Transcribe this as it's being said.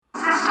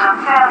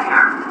System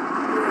failure.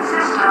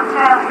 System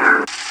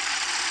failure.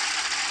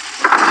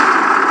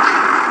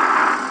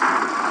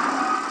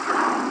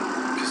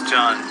 Because,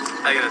 John,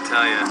 I gotta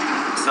tell you,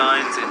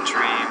 signs and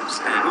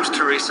dreams. And who's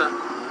Teresa?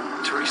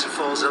 Teresa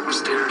falls up the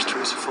stairs,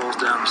 Teresa falls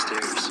down the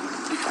stairs.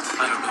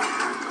 I don't know,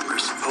 but we're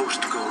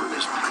supposed to go to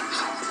this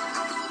place.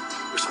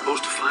 We're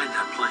supposed to find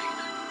that plane.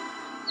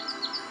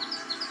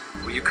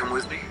 Will you come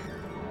with me?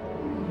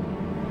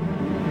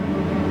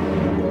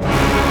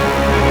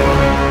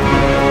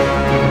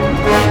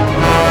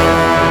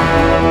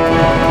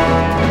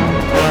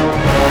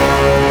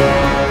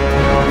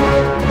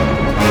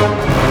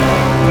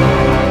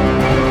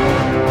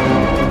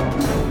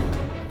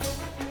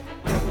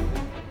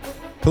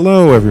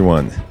 Hello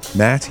everyone,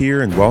 Matt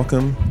here and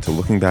welcome to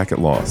Looking Back at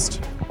Lost,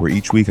 where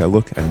each week I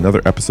look at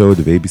another episode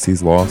of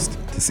ABC's Lost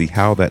to see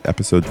how that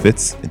episode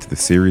fits into the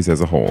series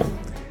as a whole.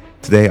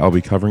 Today I'll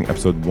be covering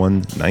episode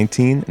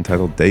 119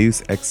 entitled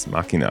Deus Ex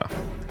Machina.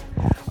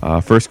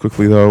 First,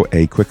 quickly though,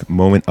 a quick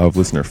moment of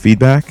listener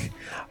feedback.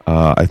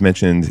 I've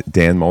mentioned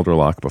Dan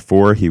Mulderlock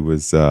before. He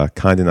was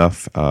kind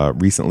enough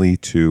recently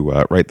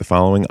to write the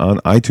following on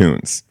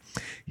iTunes.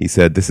 He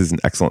said, "This is an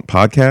excellent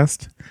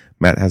podcast.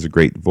 Matt has a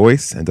great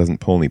voice and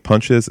doesn't pull any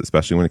punches,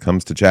 especially when it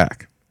comes to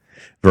Jack.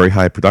 Very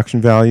high production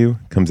value,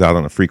 comes out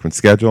on a frequent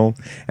schedule,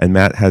 and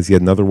Matt has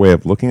yet another way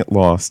of looking at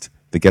Lost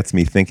that gets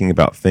me thinking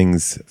about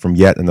things from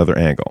yet another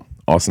angle.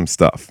 Awesome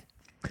stuff."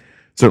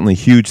 Certainly,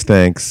 huge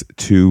thanks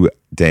to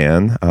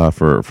Dan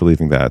for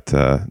leaving that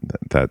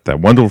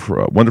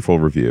wonderful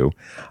review.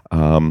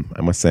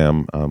 I must say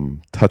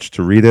I'm touched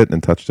to read it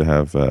and touched to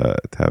have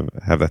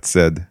that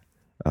said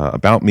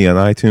about me on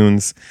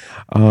iTunes.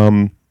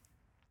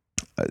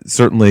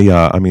 Certainly,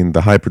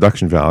 the high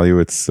production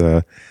value,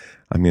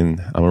 I'm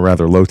a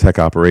rather low-tech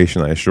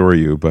operation, I assure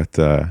you, but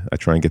I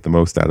try and get the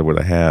most out of what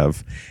I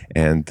have.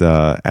 And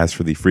as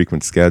for the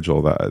frequent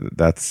schedule,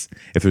 that's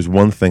if there's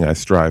one thing I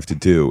strive to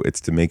do, it's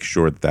to make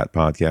sure that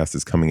podcast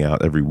is coming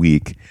out every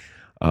week.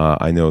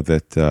 I know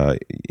that,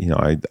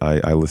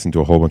 I listen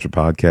to a whole bunch of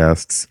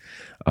podcasts.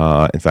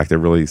 In fact, I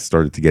really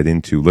started to get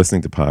into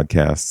listening to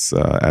podcasts,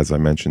 as I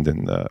mentioned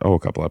in a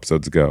couple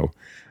episodes ago,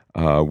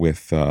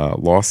 with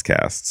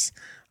Lostcasts.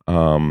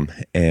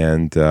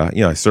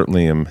 I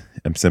certainly am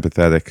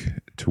sympathetic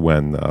to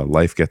when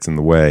life gets in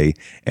the way.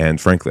 And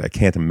frankly, I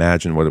can't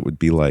imagine what it would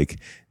be like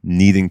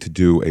needing to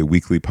do a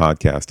weekly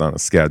podcast on a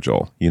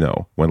schedule. You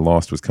know, when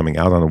Lost was coming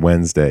out on a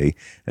Wednesday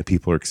and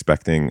people are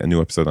expecting a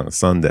new episode on a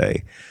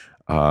Sunday.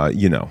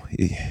 You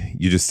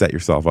just set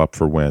yourself up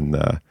for when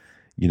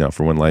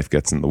life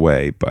gets in the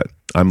way. But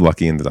I'm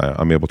lucky in that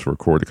I'm able to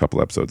record a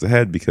couple episodes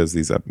ahead because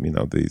these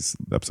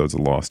episodes of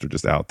Lost are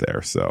just out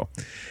there. So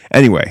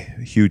anyway,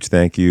 huge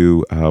thank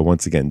you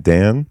once again,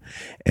 Dan.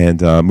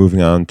 And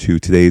moving on to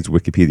today's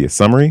Wikipedia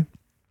summary.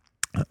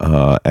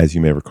 As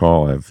you may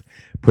recall, I've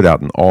put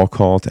out an all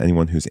call to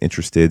anyone who's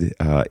interested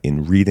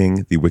in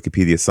reading the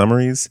Wikipedia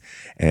summaries.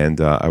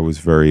 And I was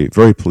very,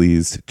 very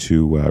pleased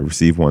to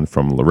receive one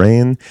from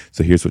Lorraine.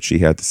 So here's what she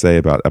had to say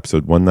about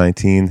episode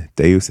 119,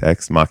 Deus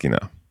Ex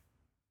Machina.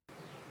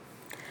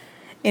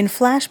 In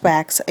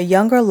flashbacks, a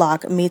younger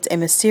Locke meets a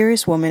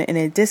mysterious woman in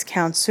a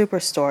discount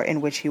superstore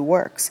in which he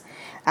works.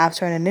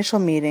 After an initial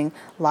meeting,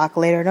 Locke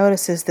later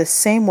notices this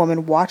same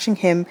woman watching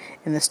him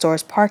in the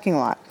store's parking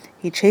lot.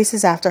 He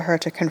chases after her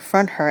to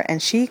confront her, and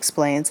she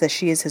explains that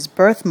she is his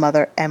birth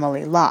mother,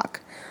 Emily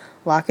Locke.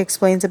 Locke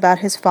explains about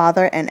his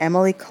father, and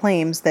Emily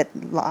claims that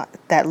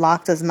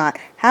Locke does not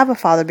have a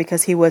father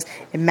because he was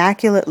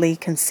immaculately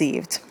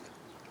conceived.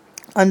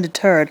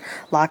 Undeterred,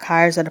 Locke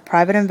hires a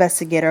private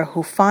investigator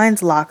who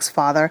finds Locke's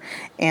father,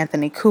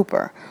 Anthony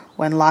Cooper.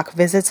 When Locke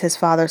visits his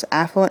father's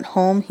affluent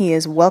home, he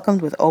is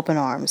welcomed with open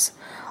arms.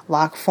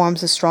 Locke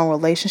forms a strong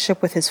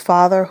relationship with his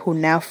father, who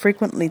now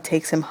frequently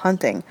takes him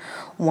hunting.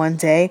 One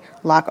day,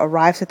 Locke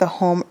arrives at the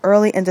home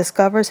early and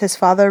discovers his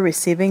father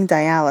receiving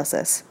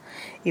dialysis.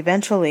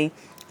 Eventually,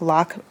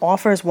 Locke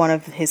offers one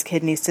of his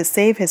kidneys to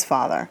save his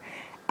father.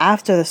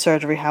 After the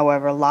surgery,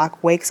 however,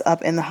 Locke wakes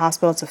up in the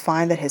hospital to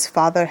find that his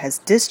father has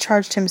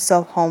discharged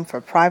himself home for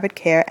private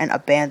care and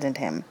abandoned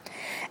him.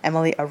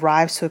 Emily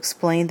arrives to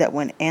explain that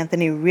when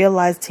Anthony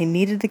realized he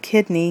needed the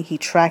kidney, he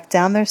tracked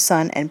down their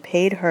son and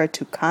paid her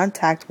to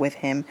contact with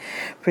him,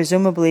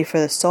 presumably for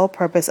the sole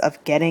purpose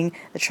of getting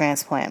the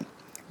transplant.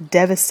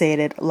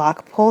 Devastated,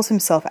 Locke pulls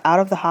himself out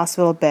of the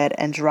hospital bed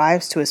and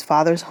drives to his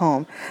father's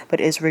home,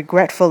 but is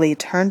regretfully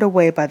turned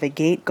away by the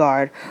gate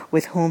guard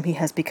with whom he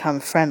has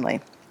become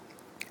friendly.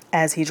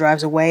 As he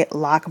drives away,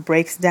 Locke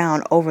breaks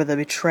down over the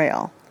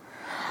betrayal.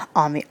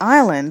 On the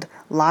island,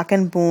 Locke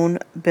and Boone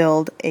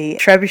build a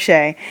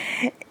trebuchet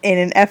in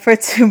an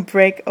effort to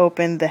break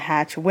open the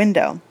hatch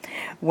window.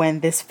 When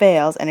this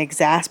fails, an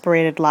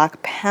exasperated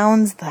Locke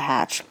pounds the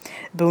hatch.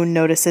 Boone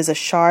notices a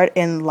shard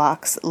in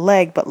Locke's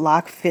leg, but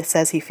Locke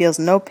says he feels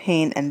no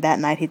pain, and that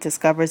night he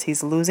discovers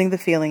he's losing the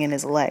feeling in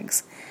his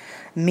legs.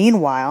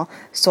 Meanwhile,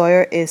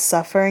 Sawyer is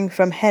suffering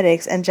from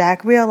headaches, and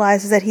Jack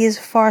realizes that he is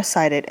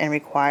farsighted and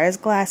requires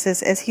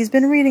glasses as he's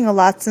been reading a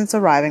lot since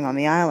arriving on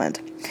the island.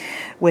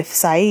 With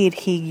Saeed,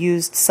 he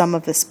used some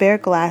of the spare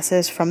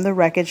glasses from the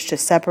wreckage to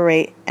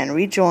separate and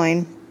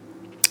rejoin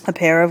a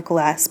pair of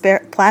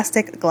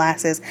plastic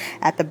glasses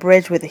at the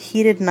bridge with a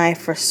heated knife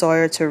for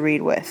Sawyer to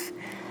read with.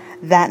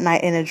 That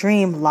night in a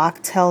dream,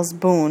 Locke tells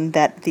Boone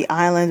that the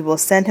island will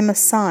send him a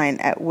sign,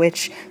 at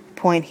which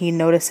point he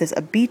notices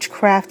a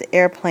Beechcraft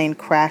airplane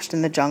crashed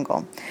in the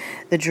jungle.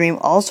 The dream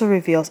also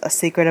reveals a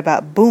secret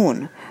about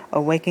Boone.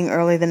 Awaking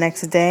early the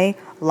next day,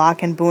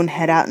 Locke and Boone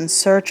head out in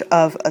search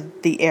of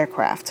the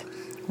aircraft.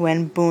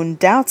 When Boone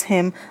doubts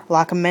him,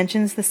 Locke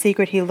mentions the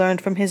secret he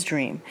learned from his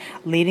dream,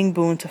 leading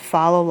Boone to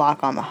follow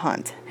Locke on the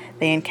hunt.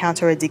 They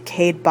encounter a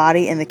decayed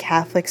body in a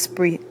Catholic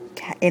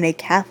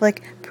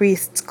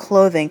priest's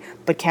clothing,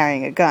 but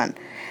carrying a gun.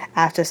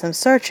 After some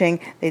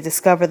searching, they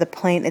discover the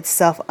plane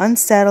itself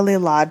unsteadily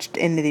lodged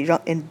in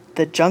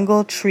the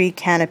jungle tree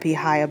canopy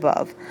high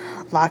above.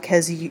 Locke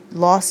has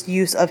lost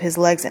use of his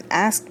legs and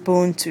asked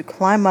Boone to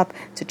climb up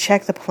to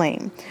check the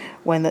plane.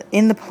 When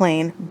in the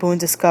plane, Boone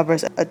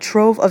discovers a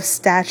trove of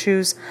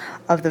statues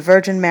of the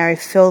Virgin Mary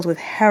filled with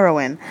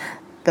heroin,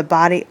 the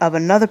body of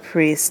another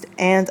priest,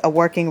 and a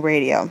working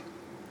radio.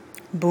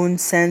 Boone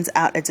sends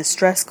out a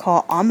distress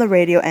call on the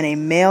radio and a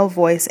male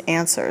voice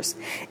answers.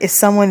 Is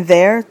someone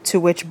there?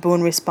 To which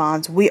Boone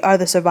responds, "We are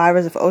the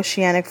survivors of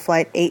Oceanic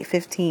Flight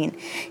 815.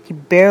 He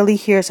barely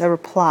hears a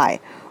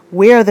reply.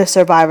 We are the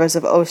survivors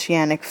of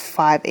Oceanic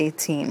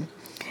 518.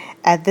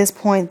 At this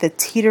point, the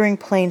teetering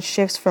plane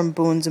shifts from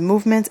Boone's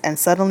movement and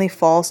suddenly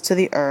falls to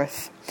the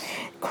earth,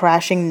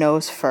 crashing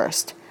nose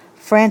first.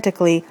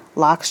 Frantically,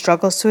 Locke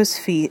struggles to his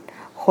feet,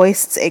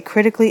 hoists a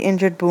critically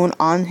injured Boone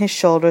on his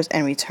shoulders,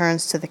 and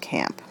returns to the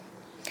camp.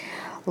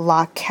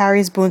 Locke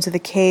carries Boone to the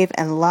cave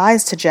and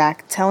lies to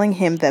Jack, telling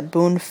him that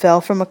Boone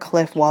fell from a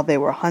cliff while they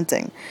were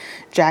hunting.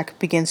 Jack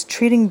begins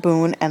treating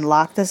Boone, and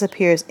Locke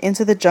disappears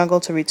into the jungle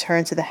to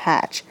return to the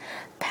hatch.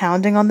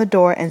 Pounding on the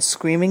door and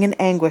screaming in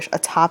anguish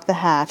atop the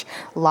hatch,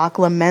 Locke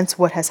laments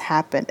what has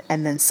happened,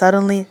 and then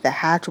suddenly the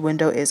hatch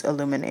window is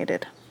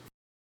illuminated.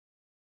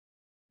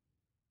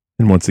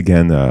 And once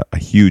again, a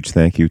huge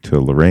thank you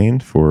to Lorraine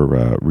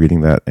for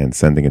reading that and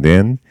sending it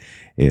in.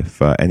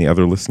 If any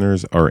other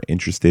listeners are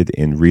interested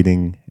in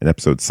reading an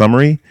episode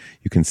summary,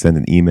 you can send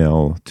an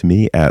email to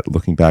me at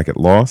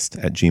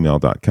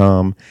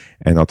lookingbackatlost@gmail.com,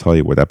 and I'll tell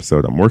you what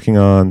episode I'm working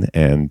on.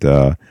 And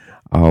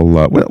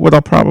what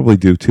I'll probably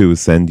do too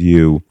is send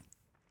you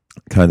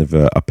kind of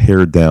a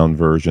pared down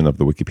version of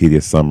the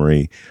Wikipedia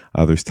summary.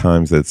 There's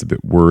times that it's a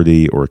bit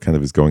wordy or it kind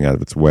of is going out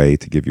of its way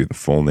to give you the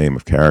full name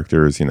of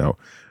characters,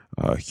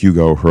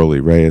 Hugo,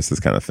 Hurley, Reyes, this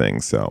kind of thing.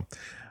 So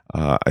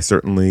I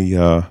certainly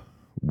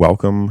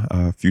welcome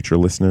future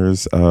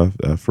listeners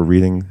for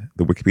reading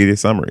the Wikipedia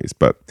summaries.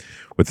 But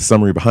with the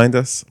summary behind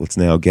us, let's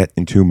now get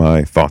into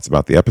my thoughts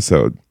about the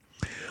episode.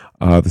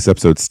 This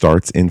episode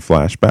starts in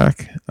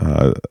flashback.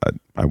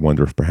 I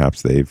wonder if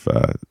perhaps they're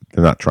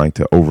not trying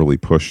to overly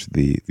push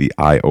the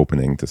eye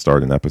opening to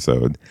start an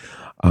episode.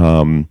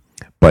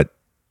 But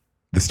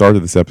the start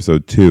of this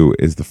episode too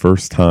is the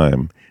first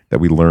time that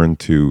we learn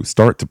to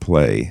start to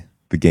play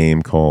the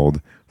game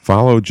called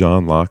Follow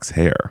John Locke's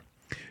Hair.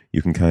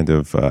 You can kind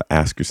of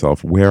ask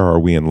yourself, where are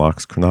we in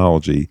Locke's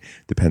chronology,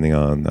 depending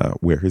on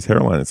where his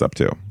hairline is up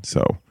to.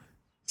 So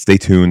stay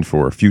tuned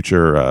for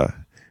future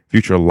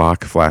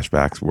Locke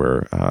flashbacks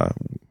where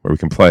we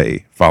can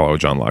play Follow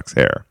John Locke's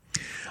Hair.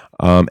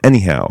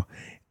 Anyhow,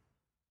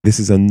 this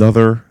is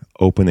another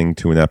opening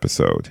to an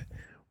episode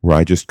where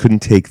I just couldn't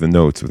take the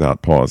notes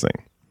without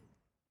pausing.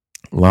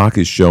 Locke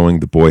is showing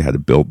the boy how to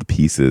build the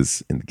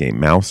pieces in the game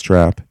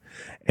Mousetrap,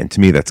 and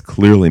to me that's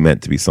clearly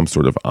meant to be some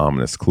sort of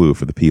ominous clue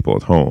for the people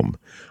at home.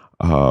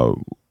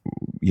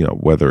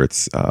 Whether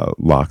it's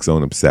Locke's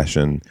own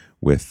obsession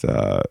with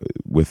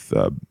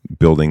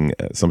building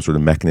some sort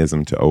of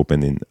mechanism to open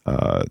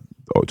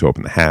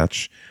the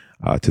hatch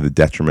to the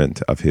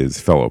detriment of his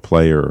fellow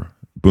player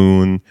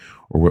Boone,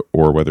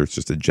 or whether it's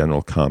just a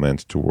general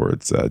comment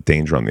towards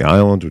danger on the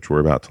island, which we're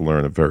about to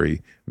learn a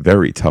very,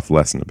 very tough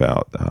lesson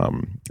about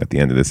at the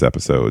end of this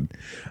episode.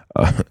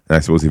 And I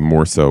suppose even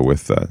more so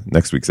with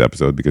next week's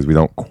episode, because we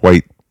don't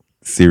quite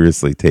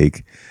seriously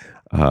take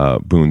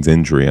Boone's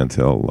injury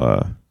until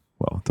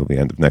the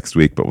end of next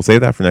week. But we'll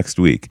save that for next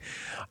week.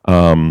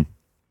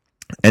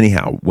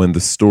 Anyhow, when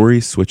the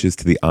story switches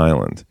to the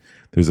island,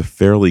 there's a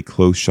fairly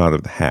close shot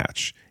of the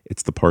hatch.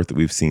 It's the part that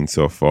we've seen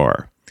so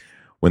far.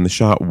 When the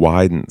shot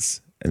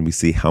widens and we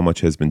see how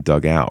much has been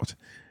dug out,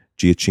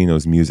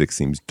 Giacchino's music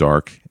seems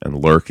dark and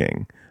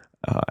lurking,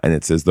 and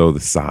it's as though the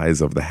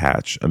size of the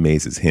hatch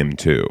amazes him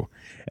too.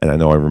 And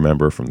I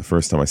remember from the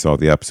first time I saw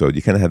the episode,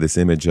 you kind of had this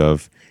image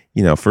of,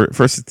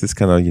 first it's this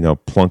kind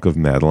of, plunk of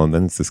metal, and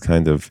then it's this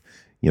kind of,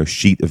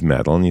 sheet of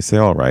metal, and you say,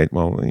 all right,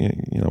 well,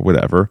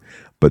 whatever.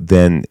 But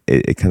then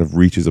it kind of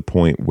reaches a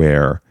point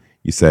where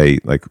you say,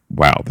 like,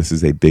 wow, this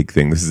is a big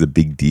thing. This is a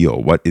big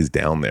deal. What is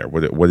down there?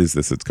 What is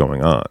this that's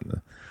going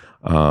on?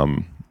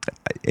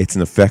 It's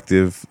an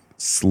effective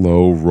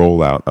slow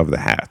rollout of the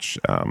hatch.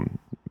 I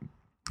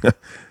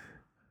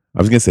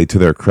was going to say to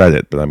their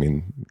credit, but I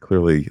mean,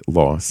 clearly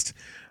Lost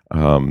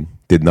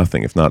did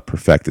nothing if not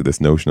perfected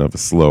this notion of a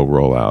slow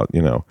rollout.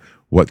 You know,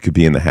 what could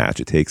be in the hatch?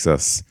 It takes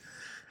us,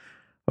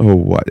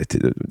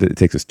 it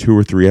takes us 2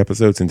 or 3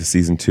 episodes into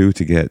season 2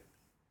 to get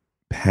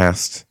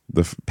past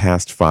the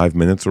past 5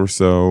 minutes or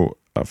so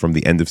from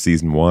the end of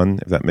season 1,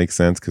 if that makes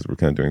sense, because we're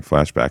kind of doing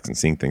flashbacks and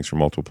seeing things from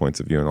multiple points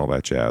of view and all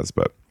that jazz.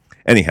 But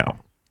anyhow,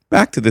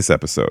 back to this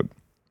episode.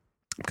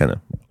 I'm kind of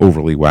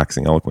overly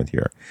waxing eloquent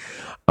here.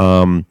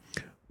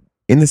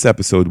 In this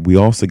episode, we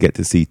also get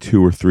to see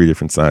 2 or 3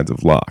 different sides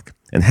of Locke.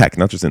 And heck,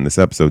 not just in this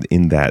episode,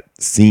 in that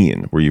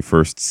scene where you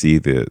first see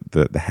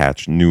the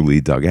hatch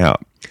newly dug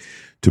out.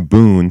 To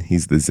Boone,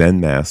 he's the Zen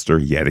master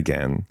yet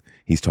again.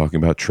 He's talking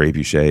about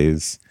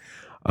trebuchets.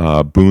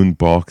 Boone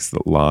balks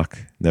that Locke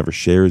never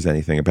shares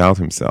anything about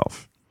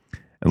himself.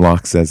 And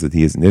Locke says that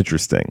he isn't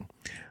interesting.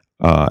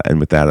 And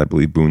with that, I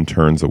believe Boone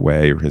turns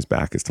away, or his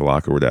back is to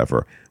Locke or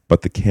whatever.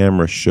 But the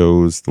camera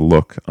shows the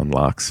look on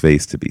Locke's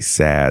face to be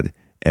sad,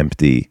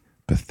 empty,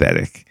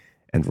 pathetic,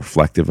 and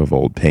reflective of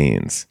old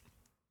pains.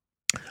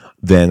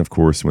 Then, of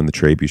course, when the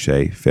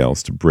trebuchet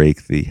fails to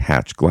break the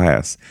hatch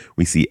glass,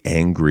 we see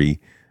angry,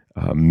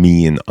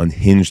 mean,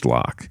 unhinged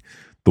Locke,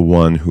 the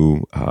one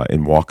who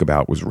in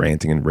Walkabout was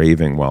ranting and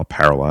raving while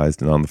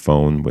paralyzed and on the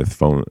phone with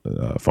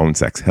phone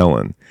sex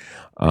Helen.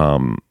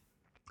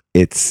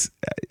 It's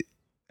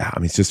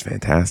just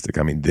fantastic.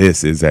 I mean,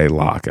 this is a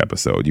Locke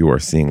episode. You are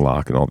seeing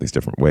Locke in all these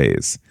different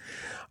ways.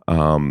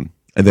 And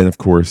then, of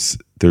course,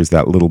 there's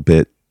that little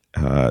bit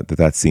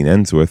that scene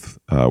ends with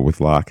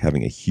Locke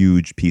having a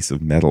huge piece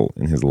of metal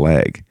in his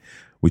leg,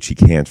 which he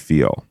can't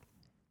feel.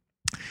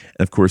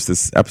 And of course,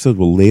 this episode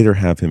will later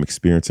have him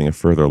experiencing a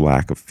further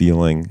lack of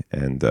feeling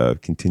and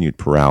continued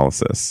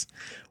paralysis.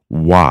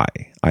 Why,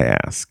 I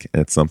ask?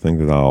 And it's something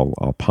that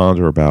I'll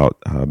ponder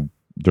about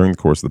during the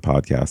course of the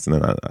podcast. And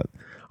then,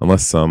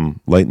 unless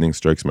some lightning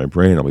strikes my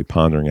brain, I'll be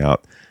pondering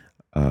about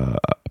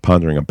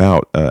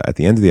at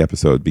the end of the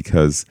episode,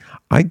 because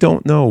I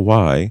don't know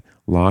why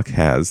Locke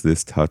has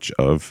this touch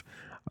of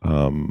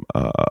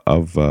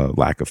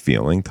lack of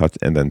feeling, touch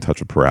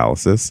of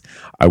paralysis.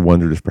 I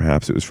wondered if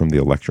perhaps it was from the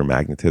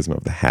electromagnetism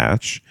of the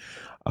hatch,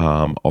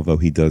 although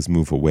he does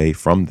move away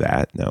from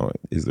that. Now,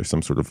 is there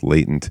some sort of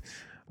latent,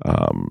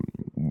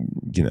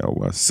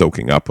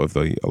 soaking up of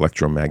the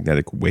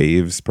electromagnetic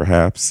waves,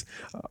 perhaps?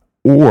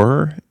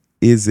 Or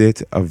is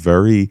it a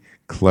very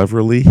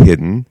cleverly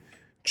hidden,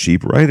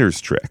 cheap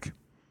writer's trick?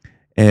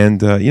 And,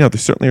 there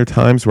certainly are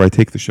times where I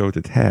take the show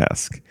to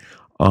task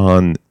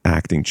on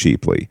acting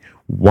cheaply.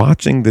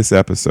 Watching this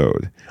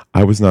episode,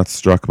 I was not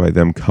struck by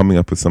them coming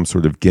up with some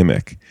sort of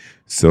gimmick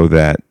so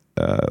that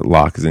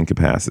Locke is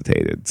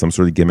incapacitated, some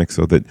sort of gimmick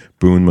so that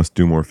Boone must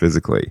do more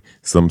physically,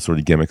 some sort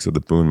of gimmick so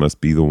that Boone must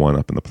be the one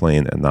up in the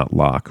plane and not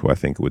Locke, who I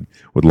think would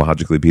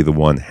logically be the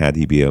one had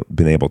he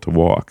been able to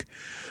walk.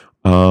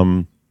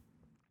 I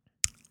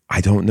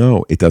don't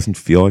know. It doesn't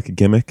feel like a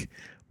gimmick,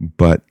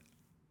 but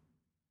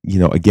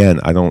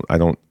again, I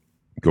don't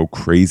go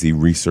crazy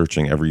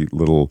researching every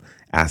little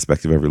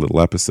aspect of every little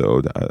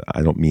episode.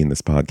 I don't mean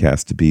this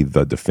podcast to be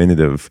the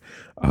definitive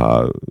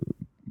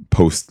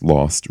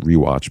post-Lost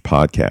rewatch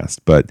podcast,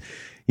 but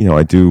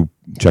I do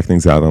check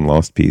things out on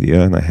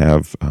Lostpedia, and I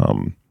have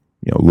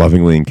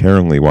lovingly and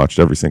caringly watched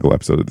every single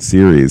episode of the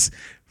series.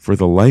 For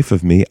the life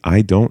of me,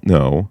 I don't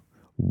know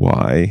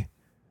why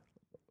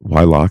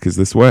Locke is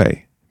this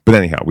way. But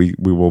anyhow,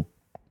 we'll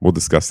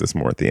discuss this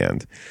more at the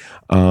end.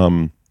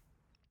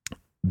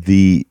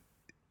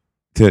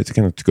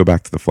 To go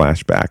back to the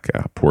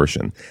flashback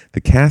portion,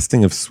 the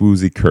casting of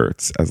Swoosie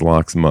Kurtz as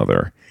Locke's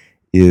mother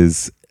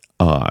is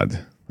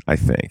odd, I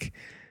think.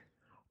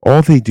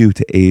 All they do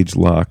to age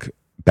Locke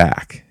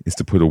back is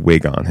to put a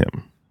wig on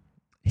him.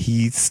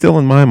 He's still,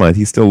 in my mind,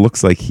 he still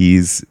looks like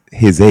he's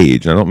his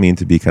age. And I don't mean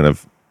to be kind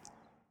of,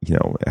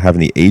 have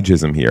any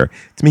ageism here.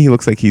 To me, he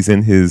looks like he's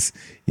in his,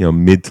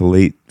 mid to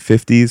late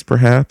 50s,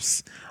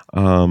 perhaps.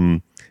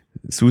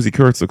 Swoosie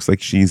Kurtz looks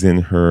like she's in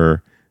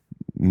her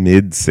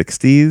mid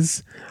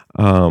 60s.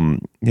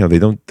 They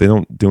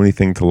don't do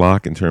anything to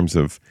Locke in terms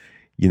of,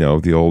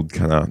 the old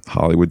kind of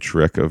Hollywood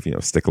trick of,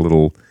 stick a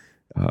little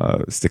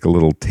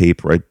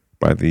tape right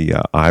by the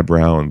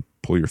eyebrow and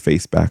pull your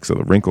face back so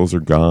the wrinkles are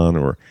gone,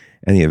 or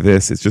any of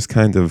this. It's just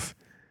kind of,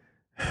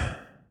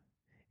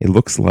 it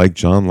looks like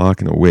John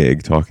Locke in a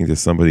wig talking to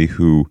somebody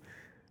who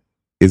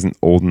isn't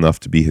old enough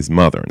to be his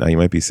mother. Now, you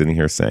might be sitting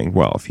here saying,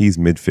 well, if he's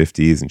mid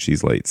 50s and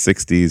she's late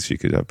 60s, she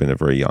could have been a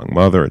very young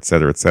mother, et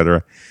cetera, et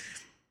cetera.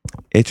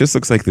 It just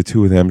looks like the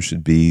two of them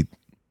should be,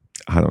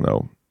 I don't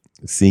know,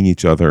 seeing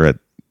each other at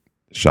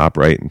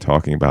ShopRite and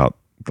talking about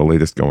the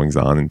latest goings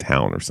on in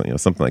town or something,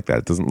 something like that.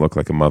 It doesn't look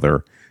like a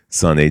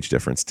mother-son age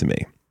difference to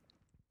me.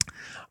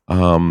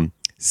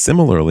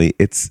 Similarly,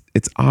 it's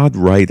odd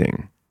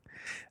writing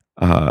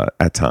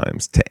at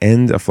times. To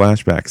end a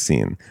flashback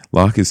scene,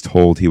 Locke is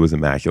told he was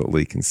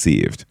immaculately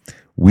conceived.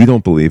 We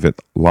don't believe it.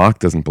 Locke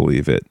doesn't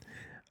believe it.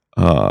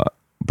 But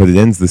it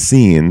ends the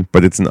scene,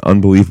 but it's an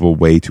unbelievable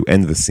way to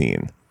end the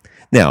scene.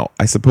 Now,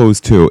 I suppose,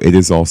 too, it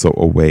is also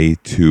a way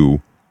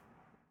to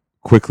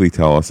quickly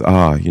tell us,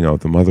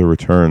 the mother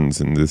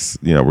returns, and this,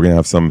 we're going to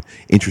have some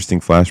interesting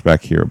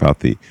flashback here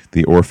about the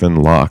orphan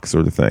Locke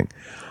sort of thing.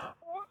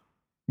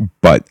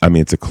 But, I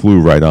mean, it's a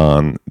clue right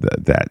on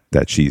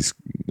that she's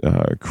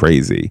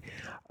crazy.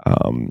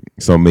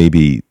 So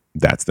maybe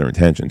that's their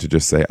intention, to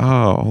just say,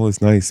 all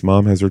is nice,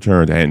 mom has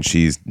returned, and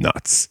she's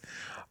nuts.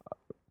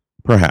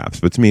 Perhaps.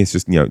 But to me, it's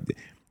just,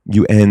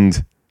 you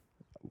end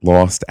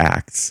Lost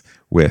acts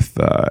with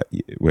I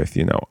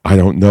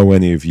don't know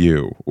any of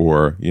you,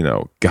 or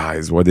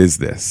guys, what is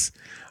this,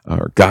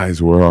 or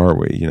guys, where are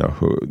we,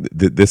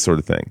 this sort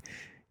of thing.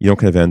 You don't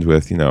kind of end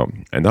with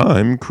and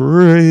I'm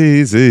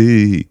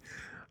crazy.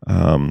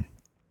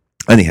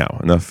 Anyhow,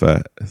 enough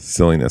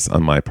silliness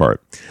on my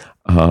part,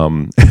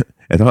 and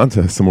on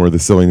to some more of the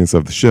silliness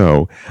of the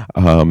show.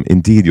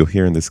 Indeed, you'll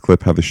hear in this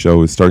clip how the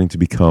show is starting to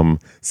become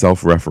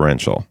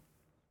self-referential.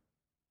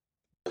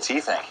 What's he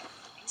think?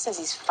 He says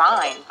he's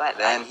fine, but...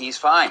 Then he's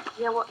fine.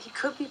 Yeah, well, he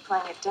could be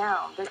playing it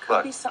down. There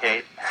could be something...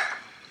 Kate,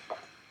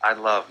 I'd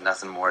love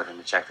nothing more than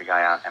to check the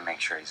guy out and make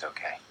sure he's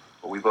okay.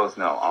 But we both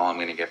know all I'm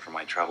going to get for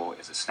my trouble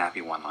is a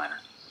snappy one-liner.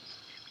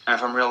 And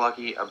if I'm real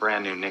lucky, a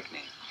brand new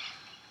nickname.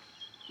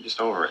 I'm just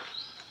over it.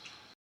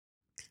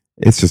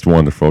 It's just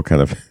wonderful,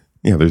 kind of,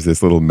 there's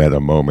this little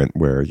meta moment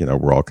where,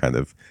 we're all kind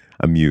of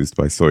amused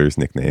by Sawyer's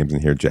nicknames,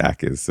 and here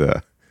Jack is...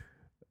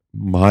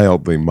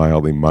 mildly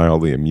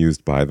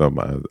amused by them,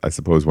 I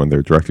suppose, when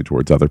they're directed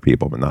towards other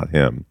people, but not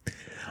him.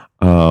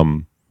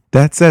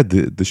 That said,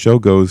 the show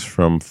goes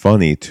from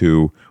funny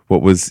to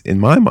what was, in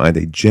my mind,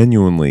 a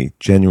genuinely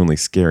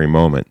scary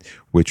moment,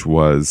 which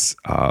was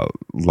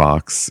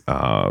Locke's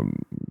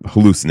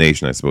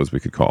hallucination, I suppose we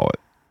could call it.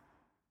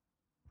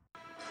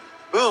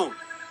 Boom!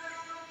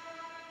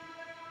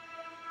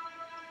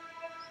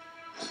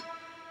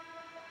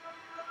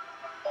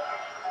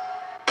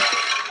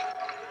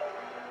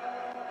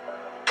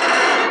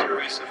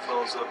 Teresa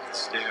falls up the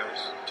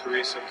stairs.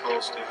 Teresa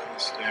falls down the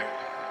stairs.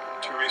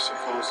 Teresa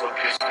falls up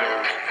the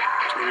stairs.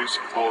 Teresa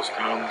falls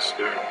down the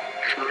stairs.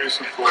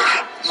 Teresa falls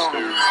up the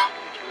stairs.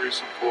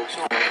 Teresa falls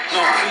down the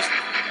stairs.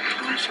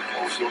 Teresa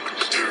falls up the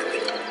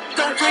stairs.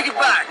 Don't take it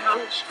back!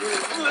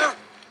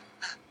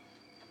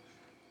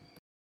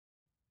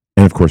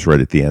 And of course, right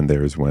at the end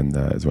there is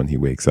when he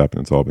wakes up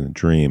and it's all been a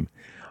dream.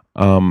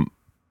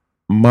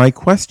 My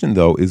question,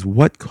 though, is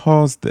what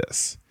caused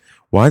this?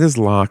 Why does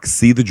Locke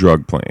see the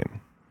drug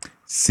plane,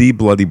 see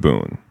Bloody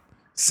Boone,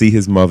 see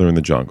his mother in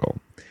the jungle?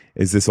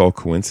 Is this all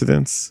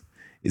coincidence?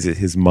 Is it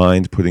his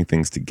mind putting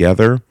things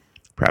together?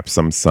 Perhaps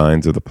some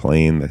signs of the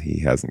plane that he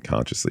hasn't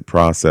consciously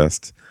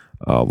processed,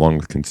 along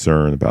with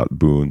concern about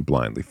Boone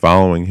blindly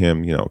following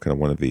him. Kind of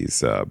one of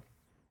these,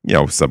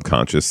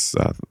 subconscious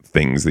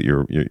things that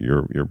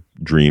your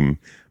dream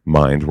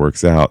mind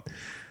works out.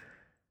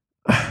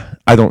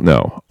 I don't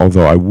know.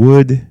 Although I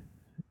would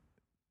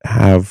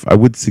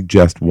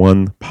suggest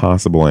one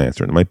possible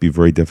answer, and it might be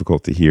very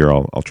difficult to hear.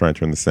 I'll try and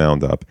turn the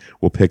sound up.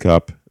 We'll pick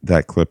up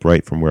that clip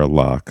right from when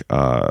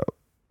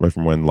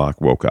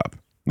Locke woke up.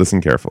 Listen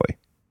carefully.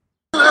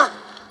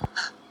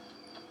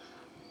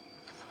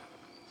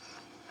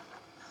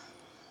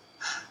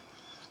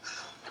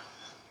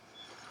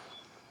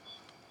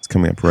 It's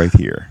coming up right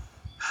here.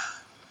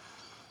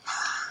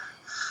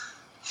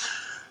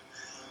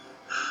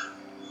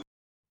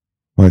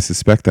 Well, I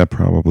suspect that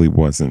probably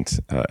wasn't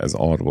as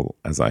audible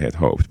as I had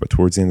hoped, but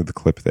towards the end of the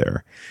clip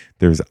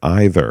there's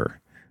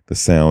either the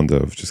sound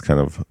of just kind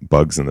of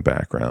bugs in the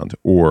background,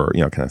 or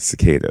kind of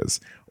cicadas,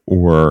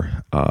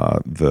 or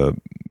the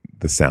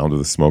sound of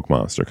the smoke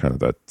monster, kind of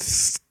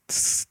that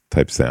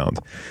type sound.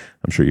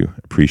 I'm sure you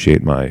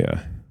appreciate my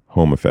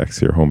home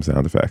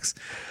sound effects.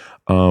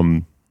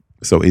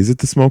 So is it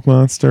the smoke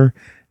monster?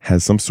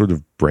 Has some sort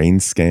of brain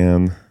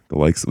scan, the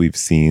likes that we've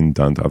seen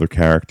done to other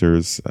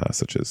characters,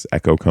 such as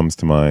Echo comes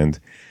to mind?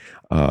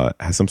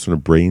 Has some sort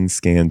of brain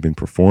scan been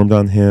performed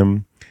on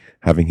him,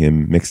 having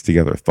him mix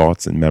together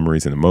thoughts and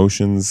memories and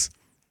emotions?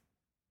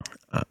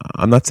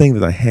 I'm not saying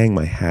that I hang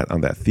my hat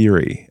on that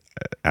theory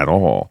at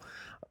all.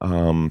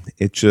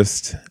 It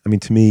just,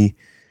 to me,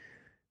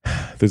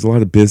 there's a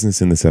lot of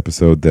business in this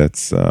episode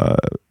that's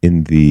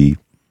in the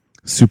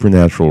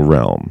supernatural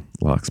realm.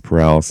 Locke's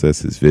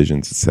paralysis, his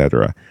visions,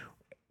 etc.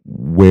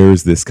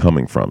 Where's this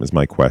coming from is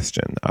my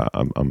question.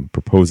 I'm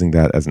proposing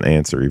that as an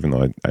answer, even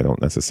though I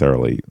don't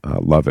necessarily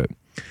love it.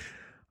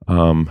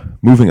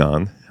 Moving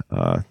on,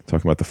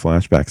 talking about the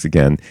flashbacks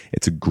again,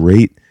 it's a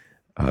great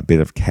bit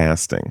of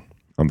casting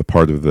on the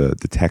part of the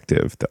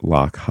detective that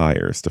Locke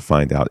hires to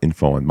find out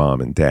info on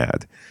mom and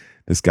dad.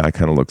 This guy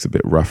kind of looks a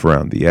bit rough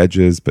around the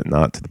edges, but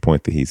not to the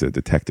point that he's a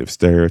detective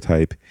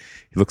stereotype.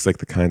 He looks like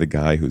the kind of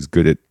guy who's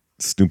good at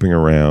snooping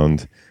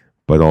around,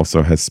 but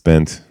also has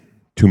spent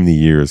too many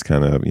years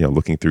kind of,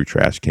 looking through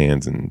trash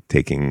cans and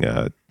taking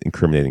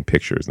incriminating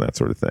pictures and that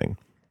sort of thing.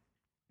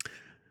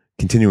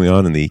 Continuing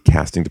on in the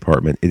casting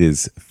department, it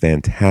is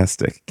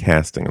fantastic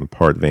casting on the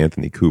part of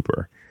Anthony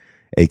Cooper.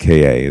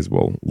 AKA, as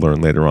we'll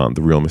learn later on,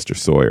 the real Mr.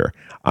 Sawyer.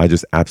 I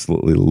just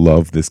absolutely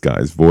love this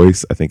guy's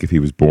voice. I think if he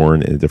was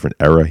born in a different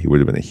era, he would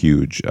have been a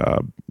huge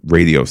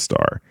radio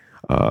star.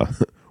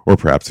 Or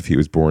perhaps if he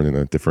was born in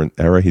a different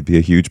era, he'd be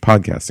a huge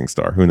podcasting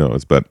star. Who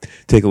knows? But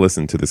take a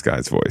listen to this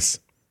guy's voice.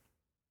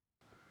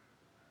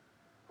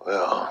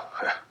 Well,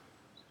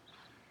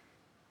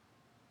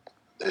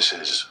 this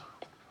is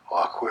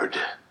awkward.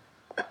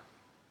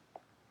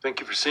 Thank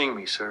you for seeing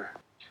me, sir.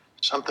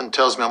 Something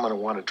tells me I'm going to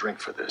want a drink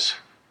for this.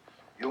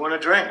 You want a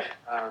drink?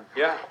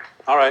 Yeah.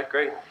 All right,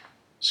 great.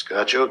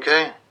 Scotch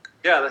okay?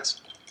 Yeah,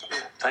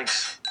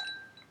 thanks.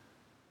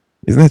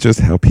 Isn't that just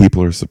how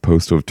people are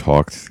supposed to have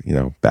talked,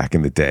 back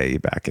in the day,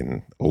 back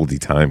in oldie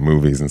time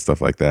movies and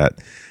stuff like that?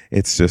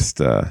 It's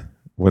just,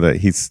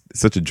 he's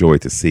such a joy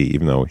to see,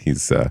 even though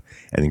he's an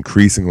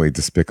increasingly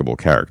despicable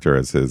character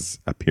as his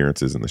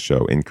appearances in the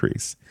show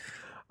increase.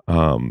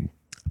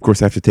 Of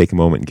course, I have to take a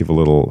moment and give a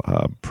little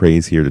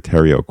praise here to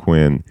Terry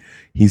O'Quinn.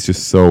 He's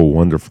just so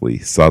wonderfully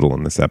subtle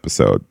in this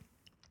episode.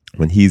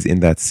 When he's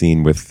in that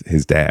scene with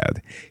his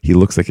dad, he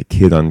looks like a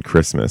kid on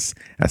Christmas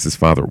as his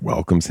father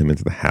welcomes him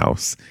into the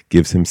house,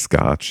 gives him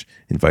scotch,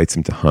 invites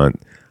him to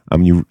hunt.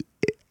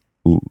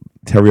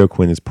 Terry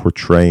O'Quinn is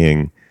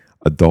portraying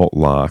adult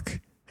Locke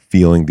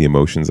feeling the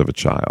emotions of a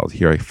child.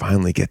 Here I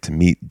finally get to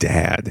meet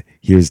Dad.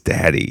 Here's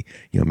Daddy.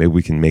 Maybe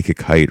we can make a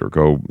kite or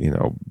go,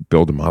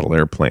 build a model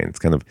airplane. It's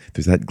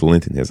there's that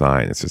glint in his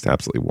eye, and it's just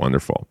absolutely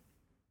wonderful.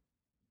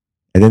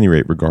 At any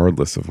rate,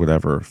 regardless of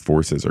whatever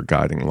forces are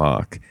guiding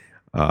Locke,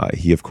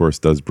 he, of course,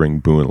 does bring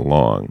Boone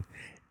along.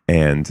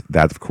 And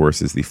that, of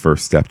course, is the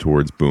first step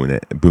towards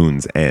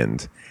Boone's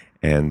end.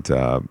 And,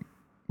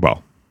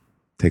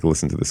 take a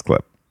listen to this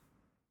clip.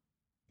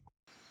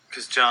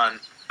 Because, John,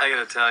 I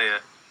gotta tell you,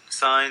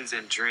 signs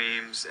and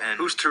dreams and...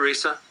 Who's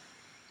Teresa?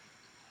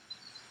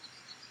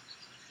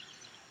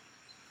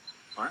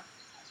 What?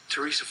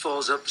 Teresa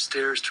falls up the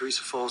stairs,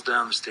 Teresa falls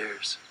down the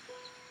stairs.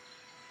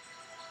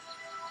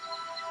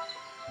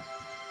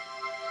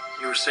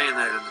 You were saying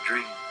that in the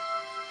dream.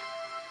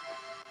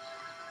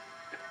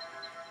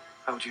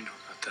 How would you know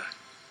about that?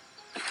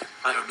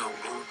 I don't know,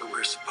 Boone, but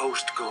we're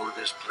supposed to go to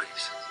this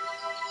place.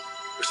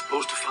 We're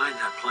supposed to find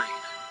that plane.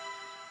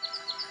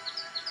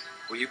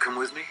 Will you come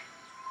with me?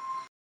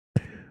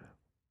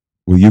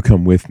 Will you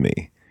come with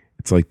me?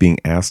 It's like being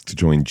asked to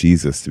join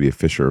Jesus to be a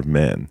fisher of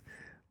men.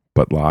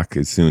 But Locke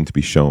is soon to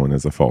be shown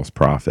as a false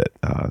prophet.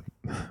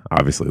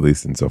 Obviously, at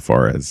least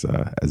insofar as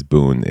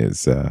Boone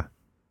is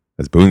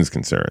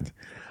concerned.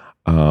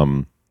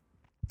 On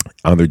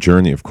their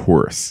journey, of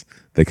course,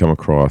 they come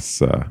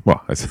across,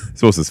 I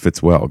suppose this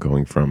fits well,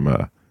 going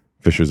from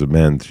fishers of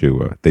men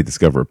to, they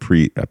discover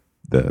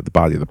the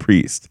body of the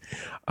priest,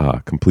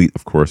 complete,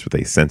 of course, with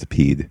a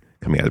centipede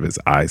coming out of his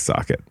eye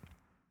socket.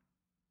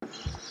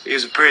 He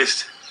was a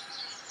priest.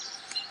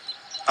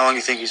 How long do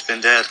you think he's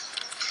been dead?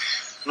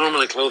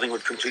 Normally, clothing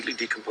would completely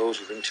decompose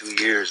within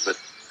 2 years, but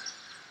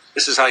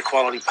this is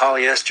high-quality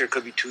polyester.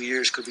 Could be 2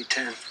 years, could be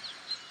 10.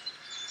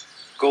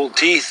 Gold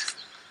teeth,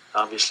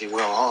 obviously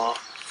well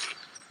off.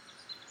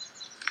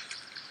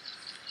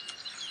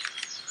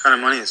 What kind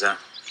of money is that?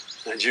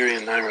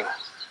 Nigerian naira.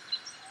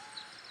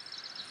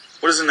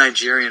 What is a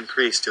Nigerian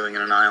priest doing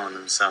in an island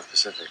in the South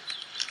Pacific?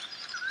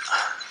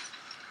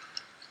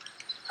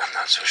 I'm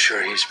not so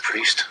sure he's a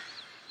priest.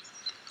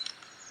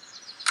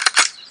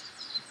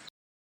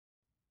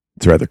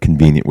 It's a rather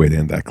convenient way to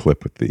end that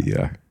clip with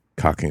the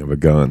cocking of a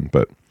gun,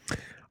 but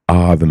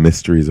the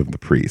mysteries of the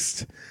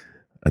priest.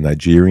 A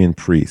Nigerian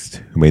priest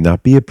who may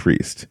not be a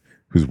priest,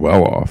 who's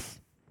well off.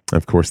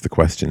 Of course, the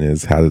question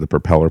is, how did the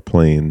propeller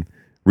plane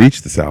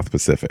reach the South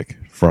Pacific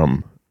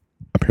from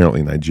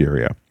apparently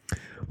Nigeria?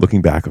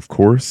 Looking back, of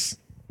course,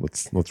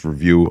 let's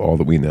review all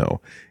that we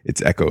know.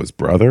 It's Echo's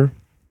brother.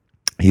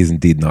 He is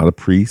indeed not a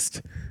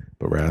priest,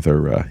 but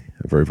rather a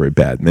very, very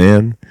bad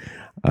man.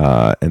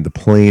 And the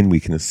plane, we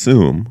can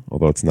assume,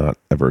 although it's not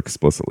ever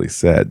explicitly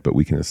said, but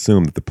we can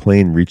assume that the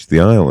plane reached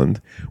the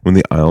island when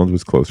the island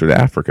was closer to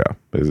Africa,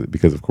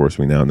 because of course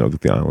we now know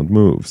that the island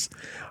moves.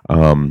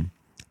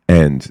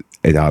 And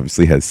it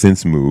obviously has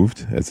since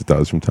moved, as it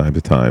does from time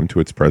to time, to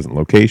its present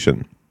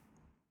location.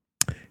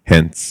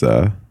 Hence,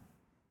 the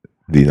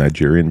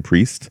Nigerian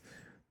priest,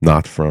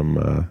 not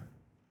from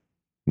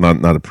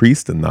not a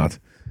priest, and not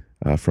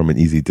from an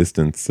easy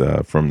distance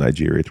from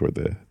Nigeria to where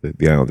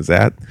the island is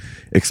at,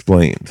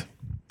 explained.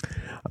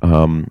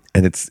 And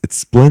it's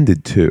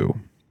splendid,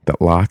 too,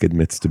 that Locke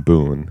admits to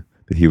Boone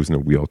that he was in a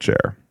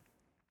wheelchair.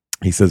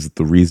 He says that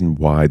the reason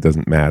why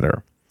doesn't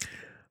matter.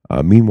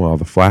 Meanwhile,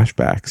 the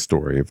flashback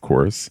story, of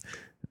course,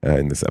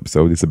 in this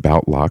episode is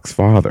about Locke's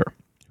father,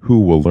 who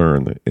we'll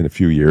learn in a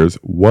few years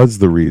was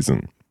the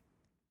reason.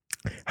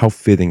 How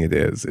fitting it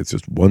is. It's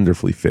just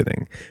wonderfully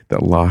fitting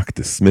that Locke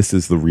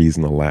dismisses the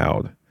reason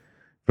aloud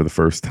for the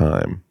first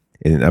time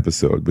in an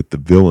episode with the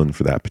villain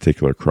for that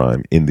particular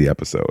crime in the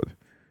episode,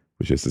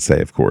 which is to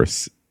say, of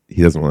course,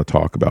 he doesn't want to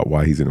talk about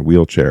why he's in a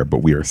wheelchair,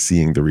 but we are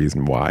seeing the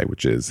reason why,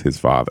 which is his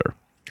father.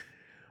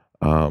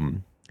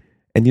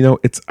 And,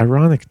 it's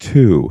ironic,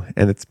 too,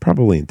 and it's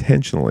probably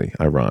intentionally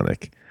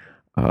ironic,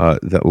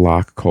 that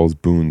Locke calls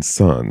Boone's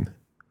son.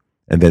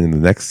 And then in the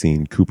next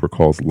scene, Cooper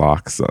calls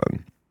Locke's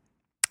son.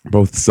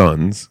 Both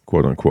sons,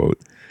 quote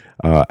unquote,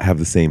 have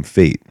the same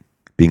fate,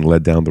 being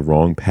led down the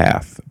wrong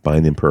path by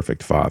an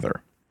imperfect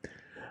father.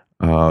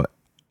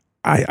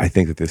 I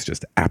think that this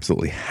just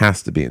absolutely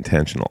has to be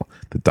intentional.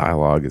 The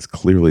dialogue is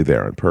clearly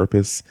there on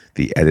purpose.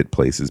 The edit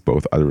places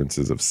both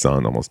utterances of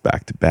son almost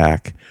back to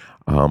back.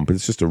 But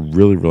it's just a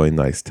really, really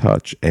nice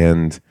touch.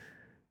 And,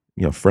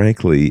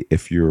 frankly,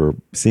 if you're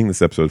seeing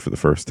this episode for the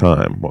first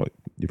time, well,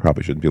 you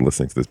probably shouldn't be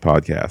listening to this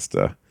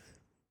podcast.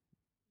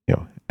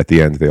 At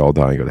the end, they all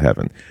die and go to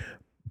heaven.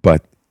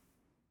 But,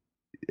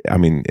 I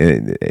mean,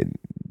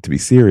 to be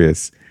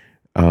serious,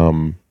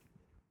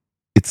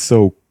 it's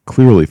so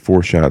clearly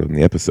foreshadowed in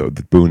the episode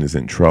that Boone is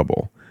in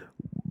trouble.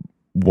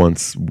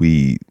 Once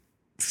we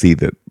see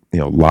that,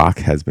 Locke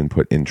has been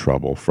put in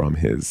trouble from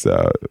his,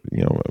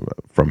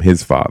 from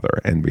his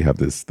father, and we have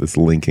this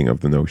linking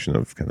of the notion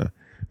of kind of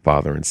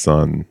father and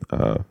son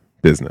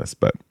business.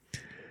 But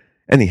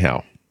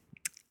anyhow,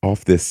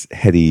 off this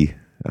heady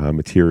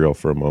material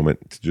for a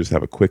moment to just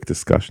have a quick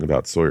discussion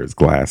about Sawyer's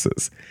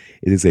Glasses.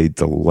 It is a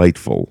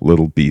delightful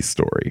little B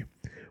story,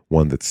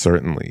 one that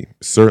certainly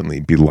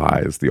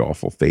belies the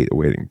awful fate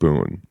awaiting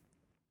Boone.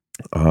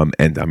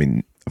 And I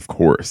mean, of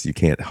course, you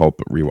can't help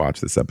but rewatch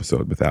this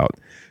episode without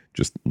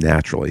just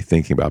naturally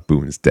thinking about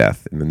Boone's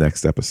death in the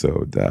next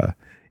episode.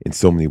 In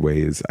so many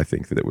ways, I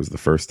think that it was the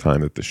first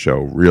time that the show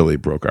really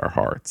broke our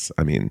hearts.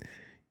 I mean,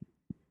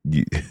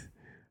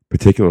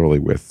 particularly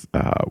with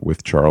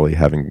Charlie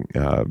having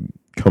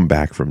come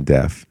back from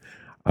death,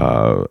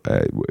 all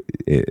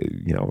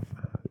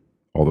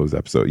those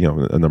episodes,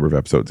 a number of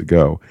episodes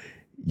ago,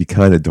 you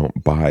kind of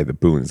don't buy that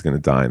Boone is going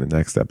to die in the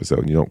next episode,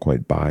 and you don't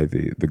quite buy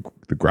the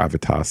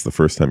gravitas the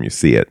first time you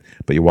see it.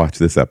 But you watch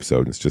this episode,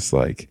 and it's just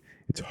like,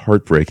 it's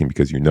heartbreaking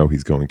because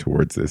he's going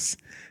towards this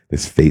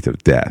fate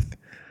of death.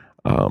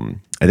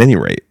 At any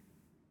rate,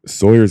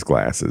 Sawyer's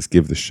Glasses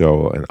give the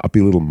show an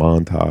uppy little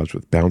montage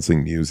with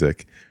bouncing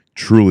music,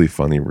 truly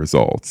funny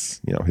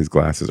results. His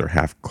glasses are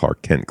half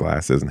Clark Kent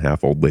glasses and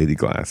half old lady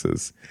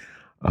glasses,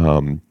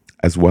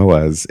 as well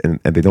as, and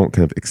they don't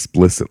kind of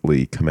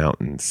explicitly come out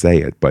and say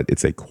it, but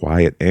it's a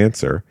quiet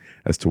answer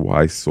as to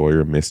why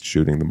Sawyer missed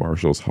shooting the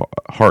marshal's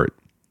heart.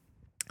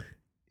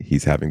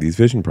 He's having these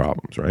vision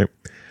problems, right?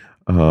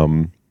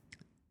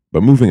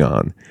 But moving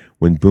on,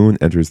 when Boone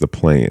enters the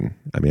plane,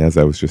 I mean, as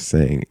I was just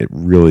saying, it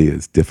really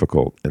is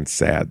difficult and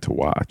sad to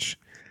watch.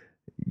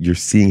 You're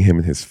seeing him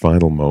in his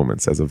final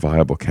moments as a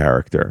viable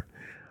character.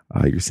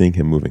 You're seeing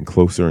him moving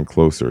closer and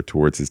closer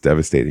towards his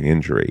devastating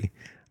injury.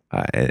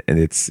 And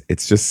it's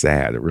just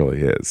sad. It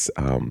really is.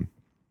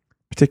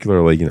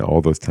 Particularly,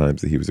 all those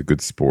times that he was a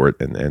good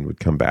sport and would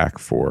come back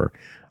for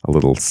a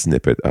little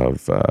snippet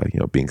of,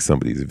 being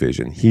somebody's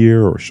vision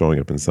here or showing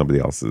up in somebody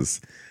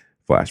else's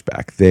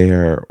flashback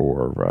there,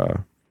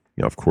 or,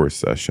 of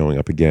course, showing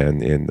up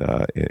again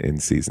in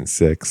season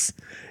 6.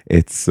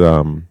 It's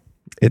a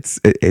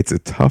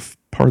tough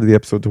part of the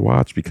episode to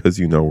watch because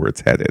you know where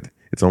it's headed.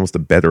 It's almost a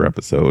better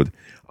episode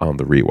on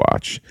the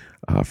rewatch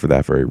for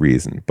that very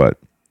reason. But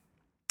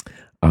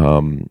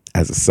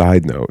as a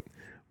side note,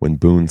 when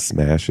Boone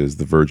smashes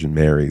the Virgin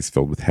Marys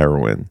filled with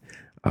heroin,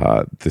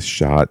 the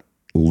shot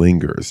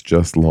lingers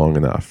just long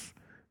enough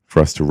for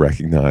us to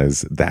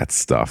recognize that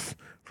stuff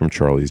from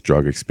Charlie's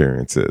drug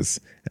experiences,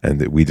 and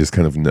that we just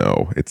kind of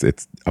know it's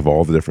of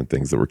all the different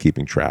things that we're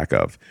keeping track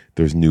of,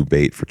 there's new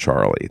bait for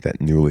Charlie. That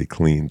newly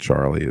clean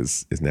Charlie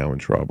is now in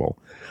trouble.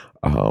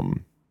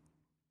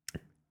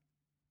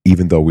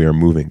 Even though we are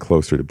moving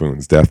closer to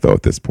Boone's death, though,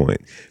 at this point,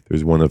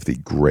 there's one of the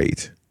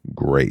great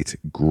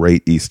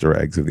Easter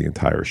eggs of the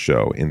entire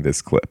show in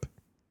this clip.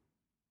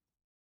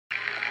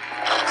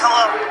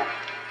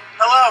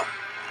 Hello?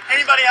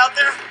 Anybody out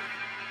there?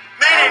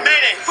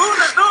 Mayday! Boone,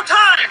 there's no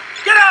time!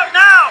 Get out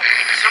now!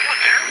 Someone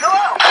there?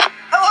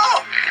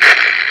 Hello?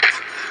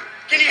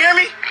 Can you hear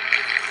me?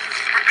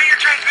 Repeat your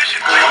transmission,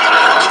 please.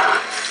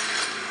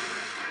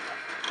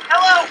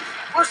 Hello?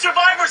 We're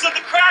survivors of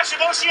the crash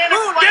of Oceanic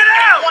Boone, Flight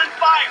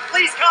 815.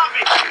 Please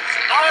copy.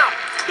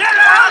 Get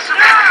out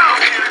now!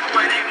 Oceanic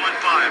Flight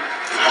 815.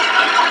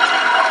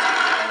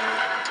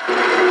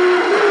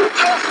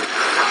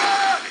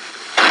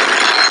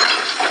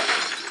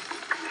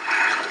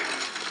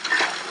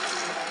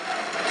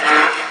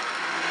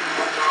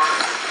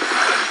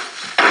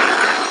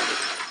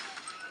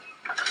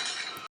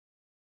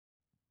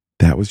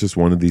 That was just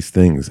one of these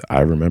things.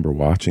 I remember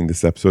watching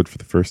this episode for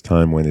the first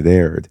time when it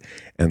aired,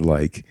 and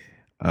I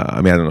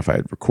don't know if I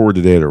had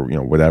recorded it or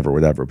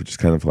whatever, but just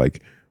kind of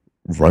like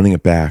running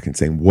it back and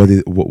saying, what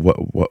did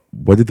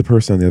the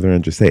person on the other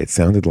end just say? It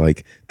sounded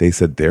like they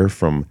said they're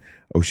from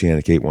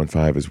Oceanic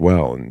 815 as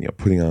well, and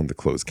putting on the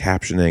closed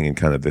captioning and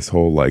kind of this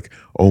whole like,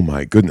 oh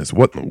my goodness,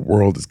 what in the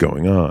world is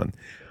going on?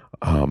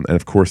 And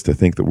of course, to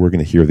think that we're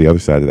going to hear the other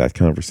side of that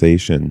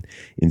conversation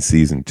in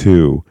season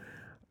 2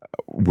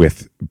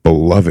 with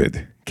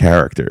beloved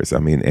characters. I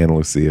mean, Ana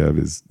Lucia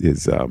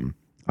is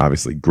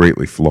obviously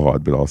greatly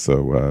flawed, but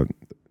also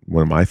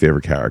one of my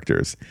favorite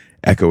characters.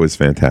 Echo is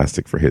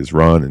fantastic for his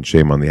run, and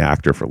shame on the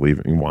actor for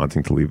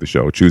wanting to leave the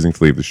show, choosing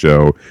to leave the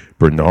show.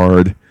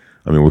 Bernard,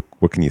 I mean,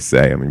 what can you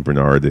say? I mean,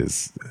 Bernard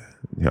is,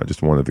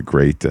 just one of the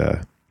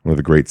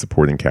great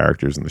supporting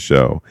characters in the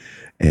show,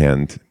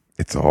 and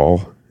it's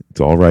all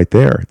right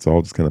there. It's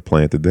all just kind of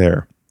planted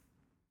there.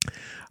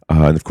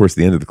 And of course,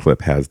 the end of the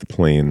clip has the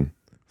plane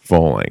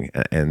falling,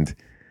 and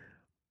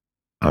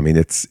I mean,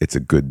 it's a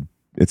good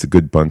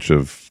bunch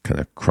of kind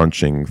of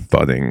crunching,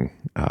 thudding,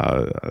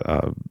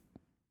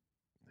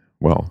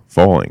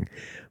 falling.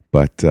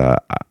 But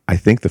I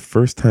think the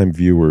first time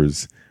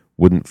viewers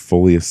wouldn't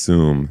fully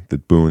assume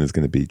that Boone is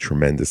going to be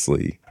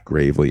tremendously,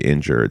 gravely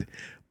injured.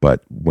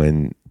 But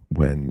when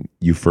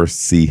you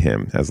first see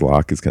him as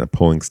Locke is kind of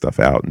pulling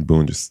stuff out, and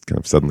Boone just kind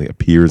of suddenly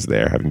appears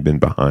there, having been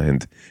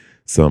behind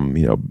some,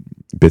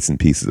 bits and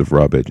pieces of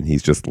rubbish, and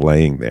he's just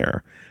laying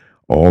there.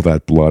 All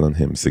that blood on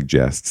him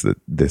suggests that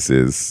this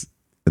is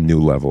a new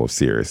level of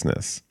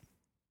seriousness.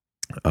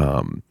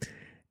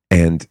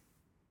 And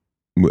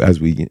as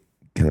we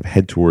kind of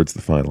head towards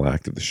the final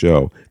act of the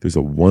show, there's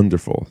a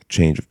wonderful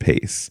change of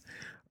pace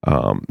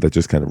that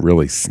just kind of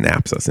really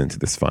snaps us into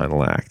this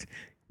final act.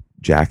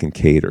 Jack and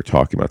Kate are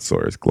talking about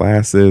Sawyer's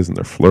glasses, and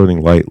they're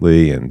flirting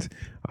lightly, and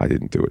I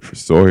didn't do it for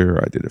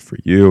Sawyer, I did it for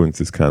you. And it's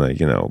this kind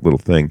of, little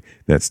thing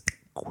that's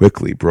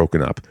quickly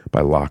broken up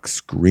by Locke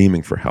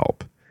screaming for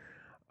help.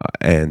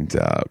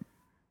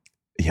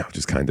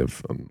 Just kind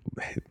of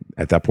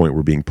at that point,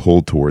 we're being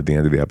pulled toward the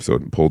end of the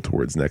episode and pulled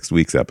towards next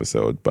week's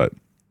episode. But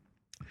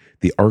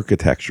the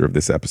architecture of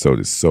this episode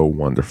is so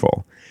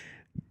wonderful.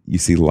 You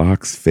see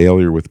Locke's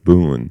failure with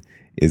Boone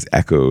is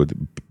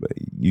echoed.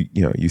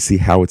 You see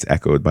how it's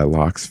echoed by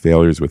Locke's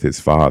failures with his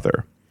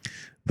father.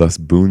 Thus,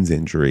 Boone's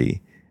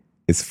injury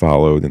is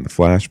followed in the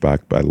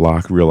flashback by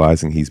Locke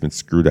realizing he's been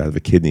screwed out of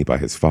a kidney by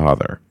his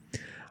father.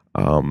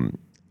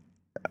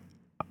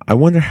 I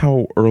wonder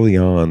how early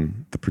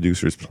on the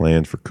producers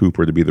planned for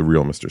Cooper to be the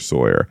real Mr.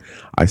 Sawyer.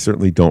 I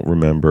certainly don't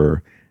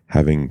remember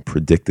having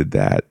predicted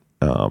that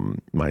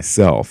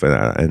myself.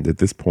 And at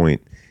this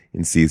point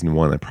in season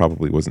 1, I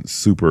probably wasn't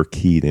super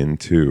keyed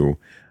into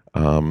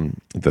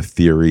the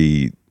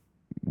theory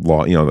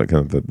law,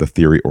 the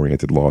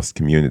theory-oriented Lost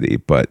community.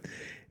 But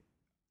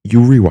you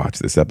rewatch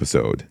this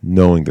episode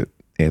knowing that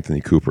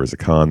Anthony Cooper is a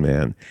con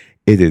man.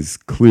 It is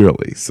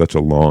clearly such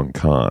a long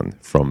con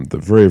from the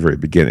very, very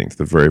beginning to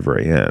the very,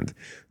 very end,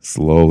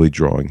 slowly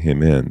drawing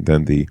him in.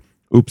 Then the,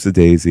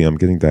 oops-a-daisy, I'm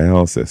getting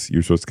dialysis.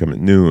 You're supposed to come at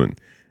noon.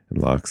 And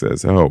Locke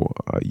says,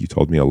 you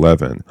told me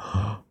 11.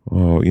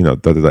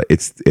 Da-da-da.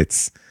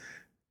 It's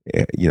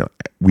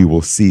we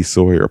will see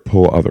Sawyer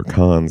pull other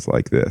cons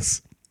like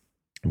this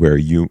where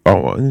we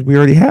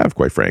already have,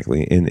 quite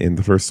frankly, in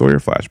the first Sawyer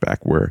flashback,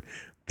 where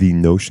the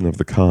notion of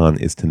the con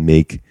is to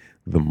make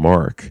the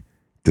mark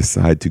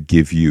decide to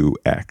give you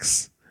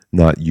X,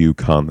 not you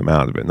con them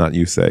out of it. Not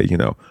you say,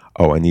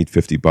 I need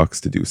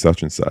 $50 to do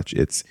such and such.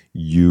 It's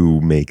you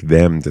make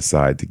them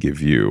decide to give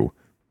you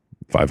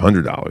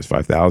 $500,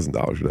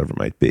 $5,000, whatever it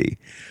might be.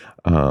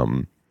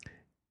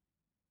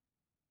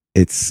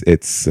 It's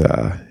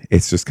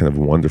just kind of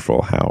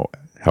wonderful how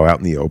out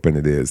in the open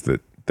it is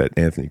that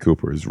Anthony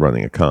Cooper is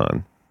running a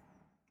con.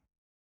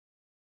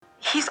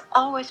 He's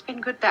always been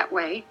good that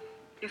way.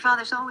 Your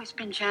father's always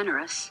been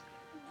generous.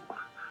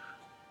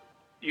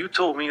 You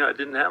told me I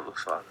didn't have a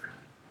father.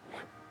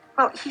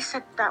 Well, he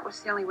said that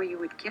was the only way you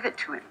would give it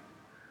to him.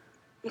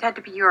 It had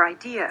to be your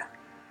idea.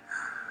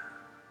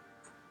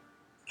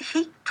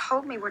 He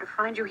told me where to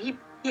find you. He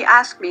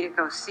asked me to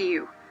go see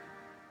you.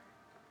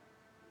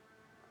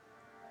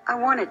 I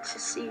wanted to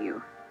see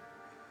you.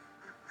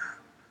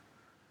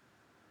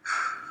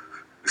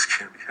 This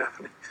can't be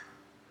happening.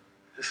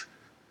 This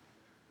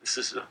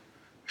is a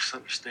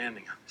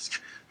misunderstanding. This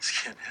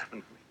can't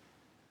happen to me.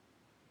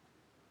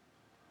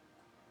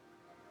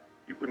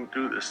 You wouldn't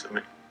do this to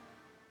me.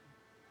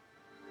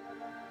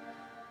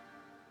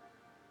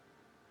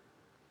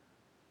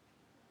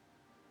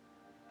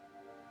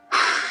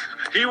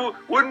 He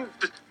wouldn't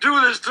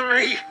do this to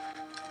me.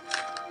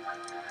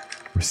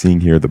 We're seeing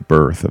here the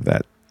birth of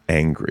that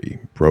angry,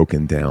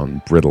 broken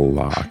down, brittle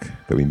Locke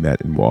that we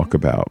met in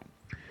Walkabout.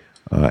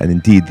 And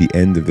indeed, the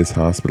end of this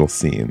hospital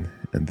scene,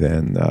 and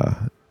then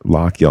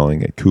Locke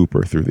yelling at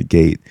Cooper through the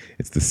gate,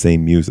 it's the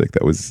same music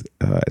that was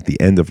at the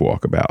end of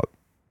Walkabout.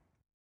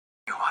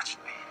 You're watching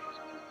me.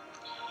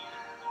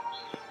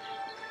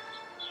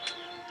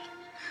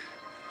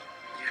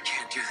 You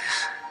can't do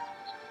this.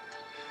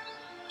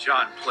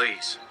 John,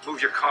 please,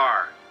 move your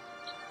car.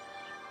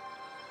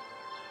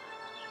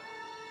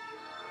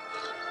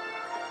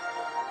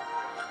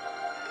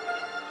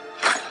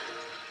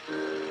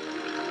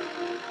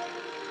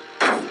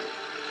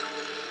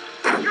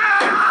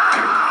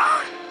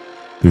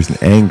 There's an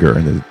anger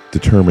and a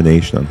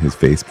determination on his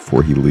face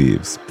before he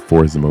leaves,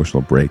 before his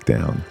emotional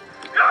breakdown.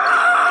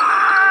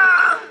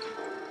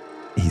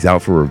 He's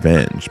out for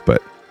revenge,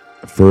 but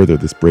further,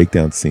 this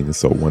breakdown scene is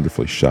so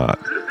wonderfully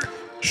shot.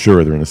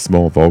 Sure, they're in a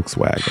small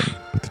Volkswagen,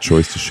 but the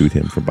choice to shoot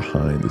him from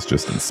behind is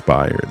just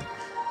inspired.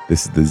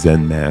 This is the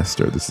Zen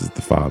master. This is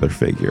the father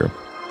figure.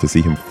 To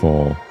see him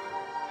fall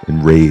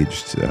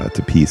enraged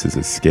to pieces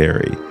is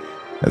scary,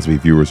 as we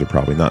viewers are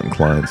probably not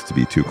inclined to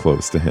be too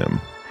close to him.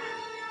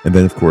 And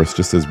then, of course,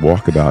 just as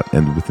Walkabout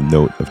ended with a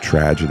note of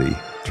tragedy,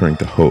 turning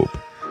to hope,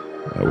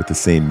 with the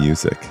same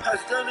music.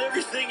 I've done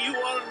everything you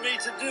wanted me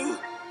to do,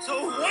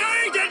 so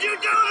why did you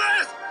do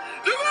this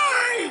to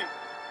me?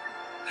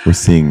 We're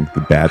seeing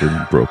the battered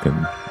and broken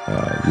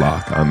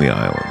Locke on the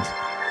island.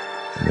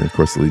 And then, of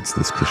course, it leads to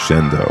this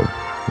crescendo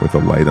where the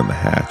light on the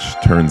hatch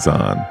turns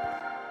on,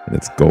 and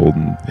it's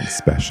golden and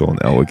special and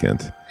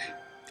elegant.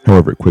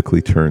 However, it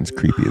quickly turns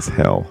creepy as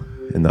hell,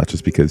 and not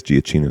just because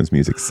Giacchino's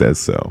music says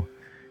so.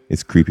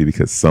 It's creepy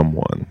because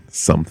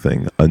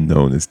something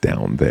unknown is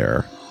down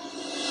there.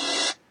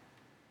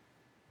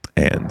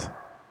 And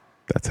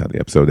that's how the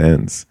episode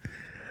ends.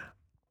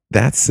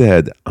 That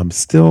said, I'm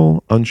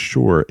still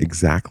unsure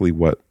exactly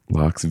what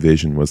Locke's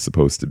vision was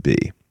supposed to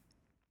be.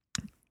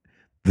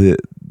 The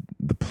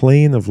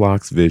plane of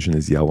Locke's vision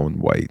is yellow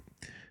and white,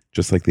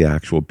 just like the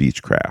actual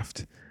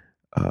Beechcraft.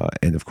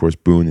 And of course,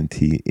 Boone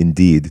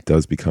indeed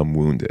does become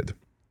wounded.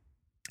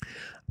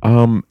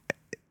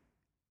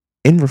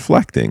 In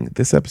reflecting,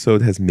 this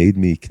episode has made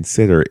me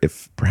consider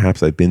if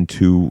perhaps I've been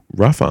too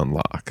rough on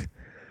Locke.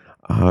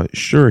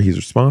 Sure, he's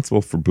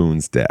responsible for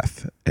Boone's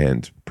death,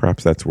 and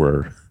perhaps that's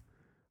where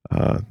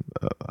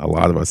a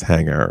lot of us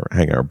hang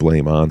our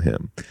blame on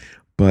him.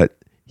 But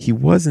he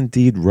was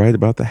indeed right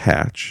about the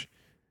hatch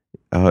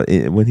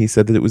when he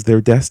said that it was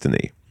their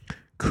destiny.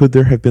 Could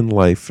there have been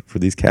life for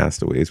these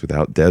castaways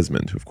without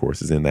Desmond, who of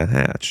course is in that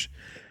hatch?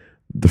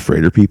 The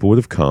freighter people would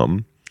have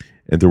come,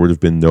 and there would have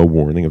been no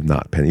warning of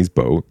Not Penny's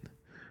boat.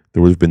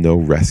 There would have been no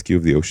rescue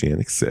of the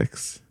Oceanic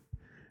Six.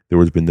 There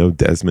would have been no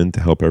Desmond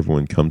to help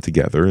everyone come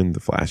together in the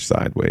Flash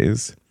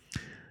Sideways.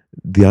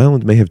 The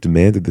island may have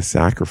demanded the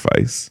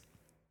sacrifice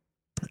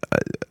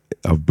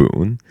of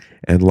Boone,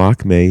 and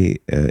Locke may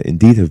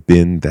indeed have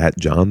been that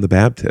John the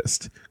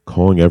Baptist,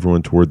 calling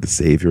everyone toward the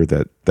Savior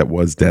that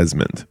was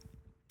Desmond.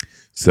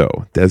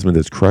 So, Desmond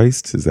as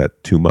Christ, is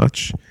that too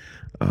much?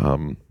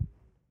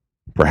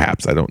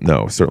 Perhaps, I don't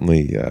know.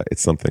 Certainly,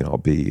 it's something I'll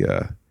be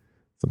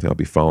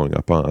following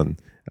up on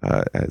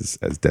as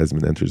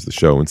Desmond enters the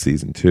show in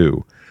season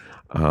 2.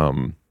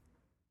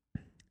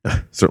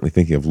 Certainly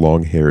thinking of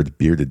long-haired,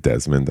 bearded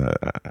Desmond.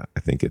 I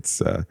think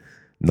it's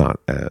not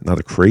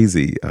a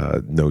crazy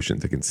notion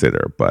to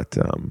consider. But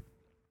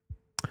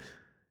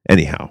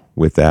anyhow,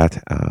 with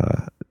that,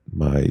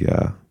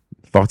 my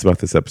thoughts about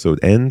this episode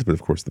end, but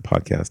of course the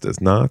podcast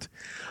does not.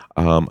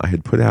 I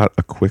had put out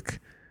a quick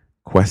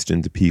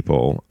question to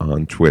people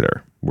on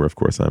Twitter, where of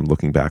course I'm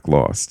looking back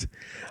Lost,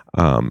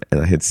 and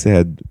I had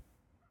said,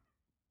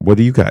 what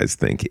do you guys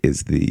think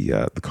is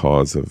the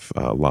cause of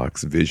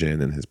Locke's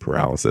vision and his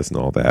paralysis and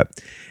all that?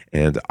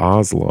 And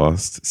Oz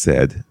Lost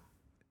said,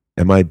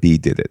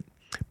 MIB did it.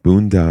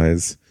 Boone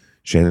dies,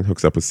 Shannon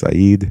hooks up with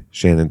Sayid,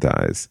 Shannon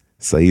dies,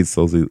 Sayid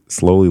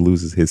slowly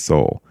loses his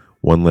soul,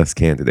 one less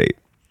candidate.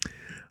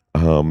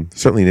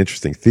 Certainly an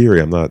interesting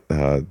theory. I'm not,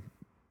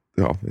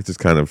 it's just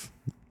kind of,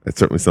 it's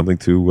certainly something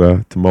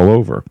to mull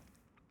over.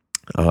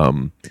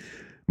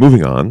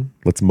 Moving on,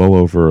 let's mull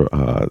over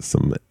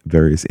some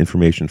various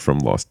information from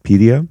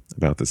Lostpedia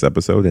about this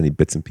episode, any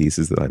bits and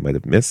pieces that I might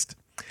have missed.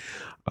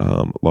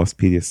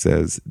 Lostpedia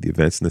says the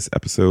events in this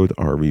episode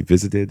are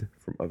revisited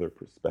from other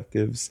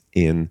perspectives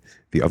in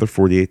The Other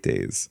 48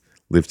 Days,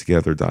 Live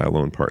Together, Die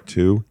Alone Part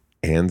 2,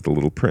 and The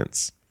Little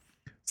Prince.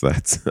 So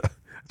that's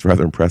it's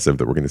rather impressive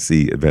that we're going to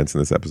see events in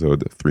this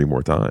episode 3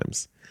 more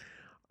times.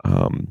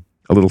 A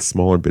little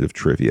smaller bit of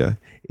trivia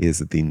is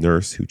that the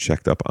nurse who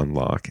checked up on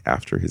Locke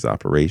after his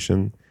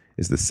operation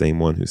is the same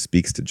one who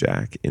speaks to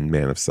Jack in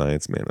Man of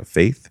Science, Man of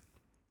Faith.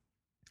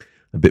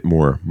 A bit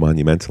more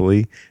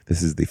monumentally,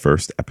 this is the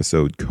first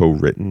episode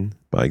co-written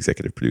by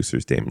executive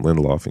producers Damon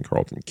Lindelof and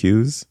Carlton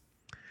Cuse.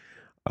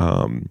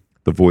 The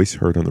voice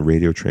heard on the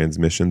radio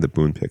transmission that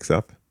Boone picks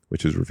up,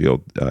 which is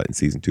revealed in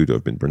season 2 to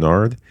have been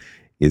Bernard,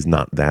 is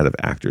not that of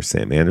actor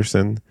Sam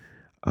Anderson.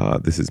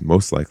 This is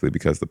most likely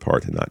because the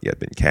part had not yet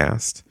been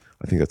cast.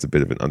 I think that's a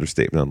bit of an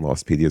understatement on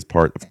Lostpedia's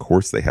part. Of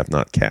course, they have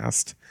not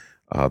cast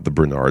the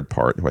Bernard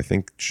part, who I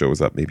think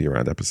shows up maybe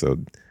around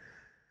episode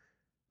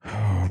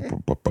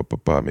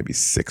maybe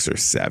 6 or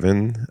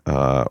 7,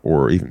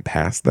 or even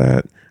past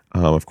that.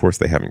 Of course,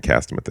 they haven't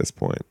cast him at this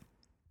point.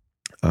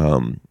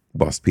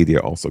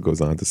 Lostpedia also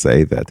goes on to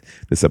say that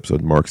this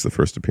episode marks the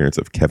first appearance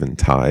of Kevin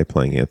Tighe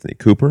playing Anthony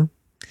Cooper.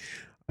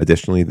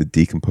 Additionally, the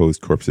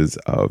decomposed corpses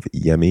of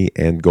Yemi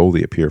and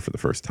Goldie appear for the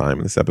first time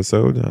in this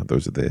episode.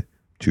 Those are the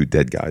 2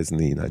 dead guys in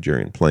the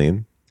Nigerian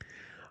plane.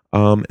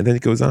 And then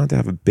it goes on to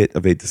have a bit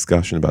of a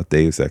discussion about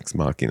Deus Ex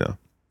Machina,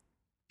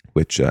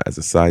 which, as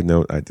a side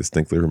note, I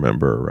distinctly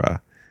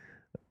remember,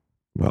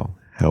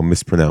 how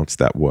mispronounced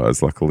that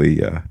was.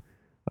 Luckily,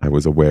 I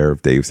was aware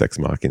of Deus Ex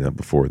Machina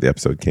before the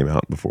episode came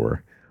out,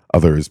 before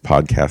others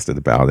podcasted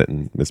about it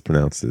and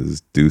mispronounced it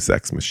as Deus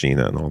Ex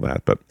Machina and all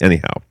that. But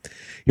anyhow,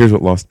 here's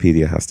what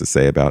Lostpedia has to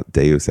say about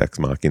Deus Ex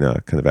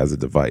Machina kind of as a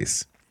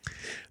device.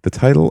 The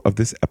title of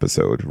this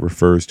episode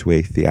refers to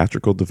a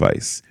theatrical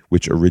device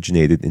which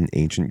originated in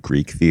ancient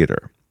Greek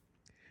theater.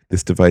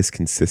 This device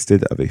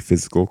consisted of a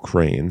physical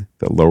crane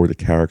that lowered a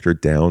character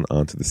down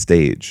onto the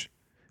stage,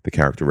 the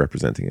character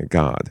representing a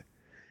god.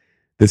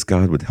 This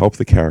god would help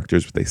the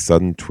characters with a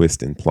sudden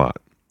twist in plot.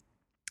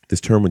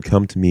 This term would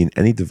come to mean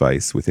any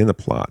device within a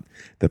plot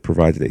that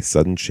provided a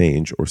sudden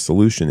change or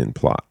solution in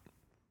plot.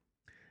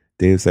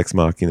 Deus Ex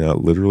Machina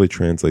literally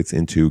translates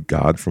into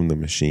God from the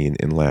machine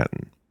in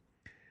Latin.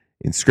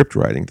 In script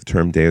writing, the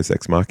term Deus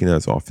Ex Machina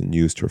is often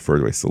used to refer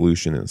to a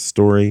solution in a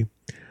story,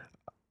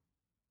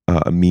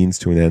 a means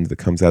to an end that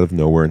comes out of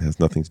nowhere and has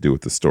nothing to do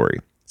with the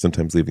story,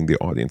 sometimes leaving the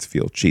audience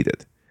feel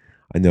cheated.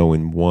 I know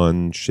in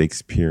one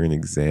Shakespearean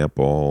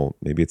example,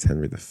 maybe it's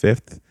Henry V,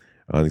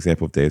 an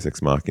example of Deus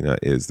Ex Machina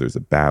is there's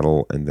a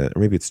battle, and then,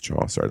 or maybe it's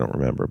Chaucer, I don't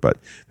remember, but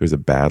there's a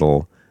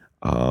battle,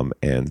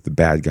 and the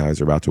bad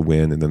guys are about to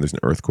win, and then there's an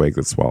earthquake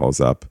that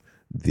swallows up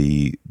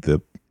the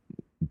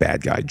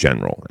bad guy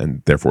general,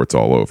 and therefore it's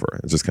all over.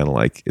 It's just kind of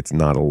like, it's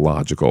not a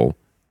logical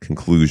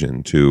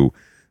conclusion to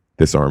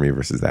this army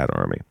versus that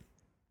army.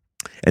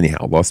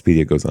 Anyhow,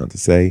 Lostpedia goes on to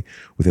say,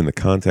 within the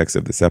context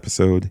of this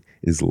episode,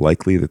 it is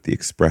likely that the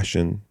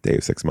expression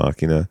Deus Ex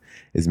Machina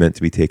is meant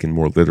to be taken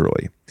more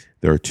literally.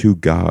 There are two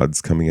gods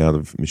coming out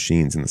of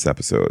machines in this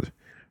episode.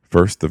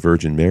 First, the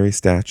Virgin Mary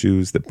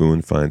statues that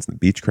Boone finds in the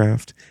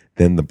Beechcraft,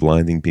 then the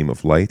blinding beam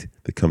of light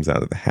that comes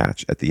out of the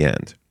hatch at the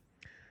end.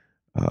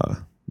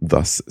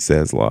 Thus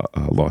says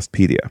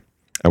Lostpedia.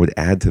 I would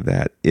add to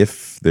that,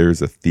 if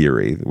there's a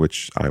theory,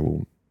 which I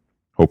will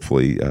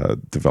hopefully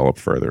develop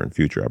further in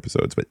future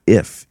episodes, but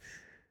if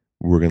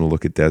we're going to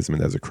look at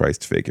Desmond as a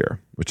Christ figure,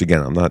 which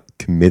again, I'm not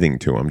committing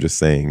to, I'm just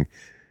saying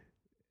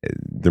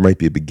there might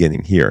be a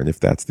beginning here. And if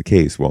that's the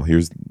case, well,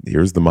 here's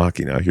the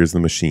Machina, here's the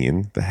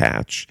machine, the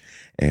hatch,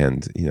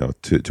 and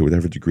to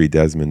whatever degree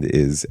Desmond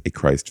is a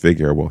Christ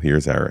figure, well,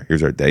 here's our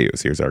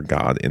Deus, here's our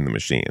God in the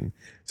machine,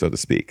 so to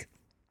speak.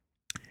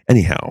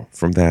 Anyhow,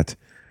 from that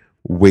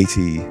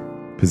weighty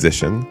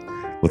position,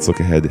 let's look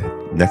ahead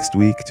next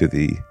week to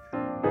the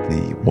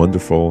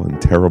wonderful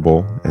and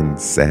terrible and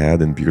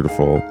sad and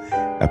beautiful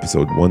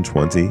episode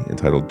 120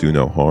 entitled Do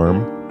No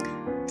Harm.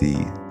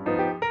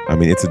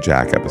 It's a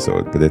Jack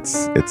episode, but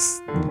it's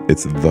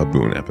the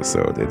Boone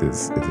episode. It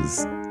is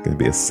going to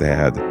be a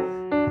sad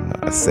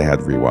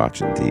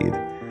rewatch indeed.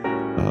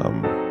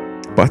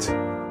 But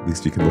at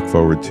least you can look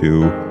forward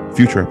to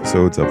future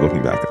episodes of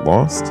Looking Back at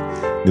Lost.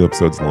 New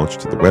episodes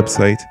launched to the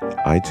website,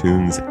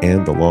 iTunes,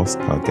 and the Lost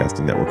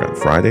Podcasting Network on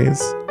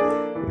Fridays.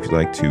 If you'd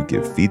like to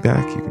give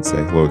feedback, you can say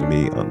hello to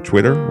me on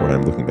Twitter, where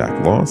I'm Looking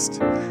Back Lost.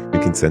 You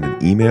can send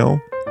an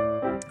email,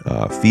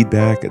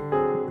 feedback,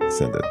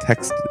 send a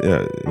text,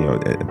 a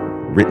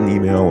written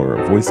email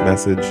or a voice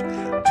message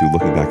to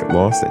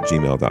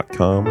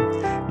lookingbackatlost@gmail.com.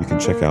 You can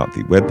check out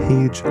the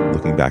webpage,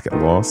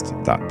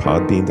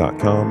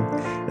 lookingbackatlost.podbean.com.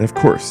 And of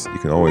course, you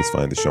can always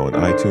find the show on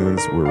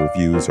iTunes, where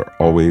reviews are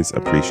always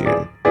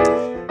appreciated.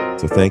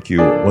 So thank you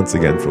once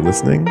again for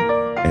listening,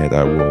 and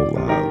I will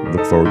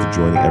look forward to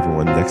joining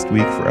everyone next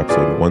week for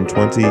episode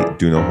 120,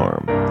 Do No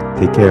Harm.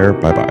 Take care.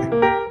 Bye-bye.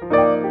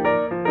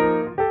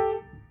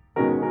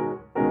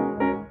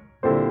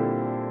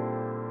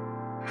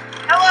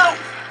 Hello!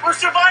 We're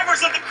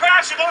survivors of the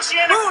crash of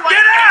Oceanic Flight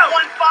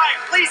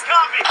 815. Please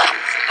copy.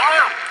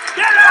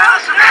 Get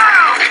out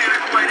now!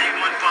 Oceanic Flight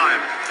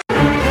 815.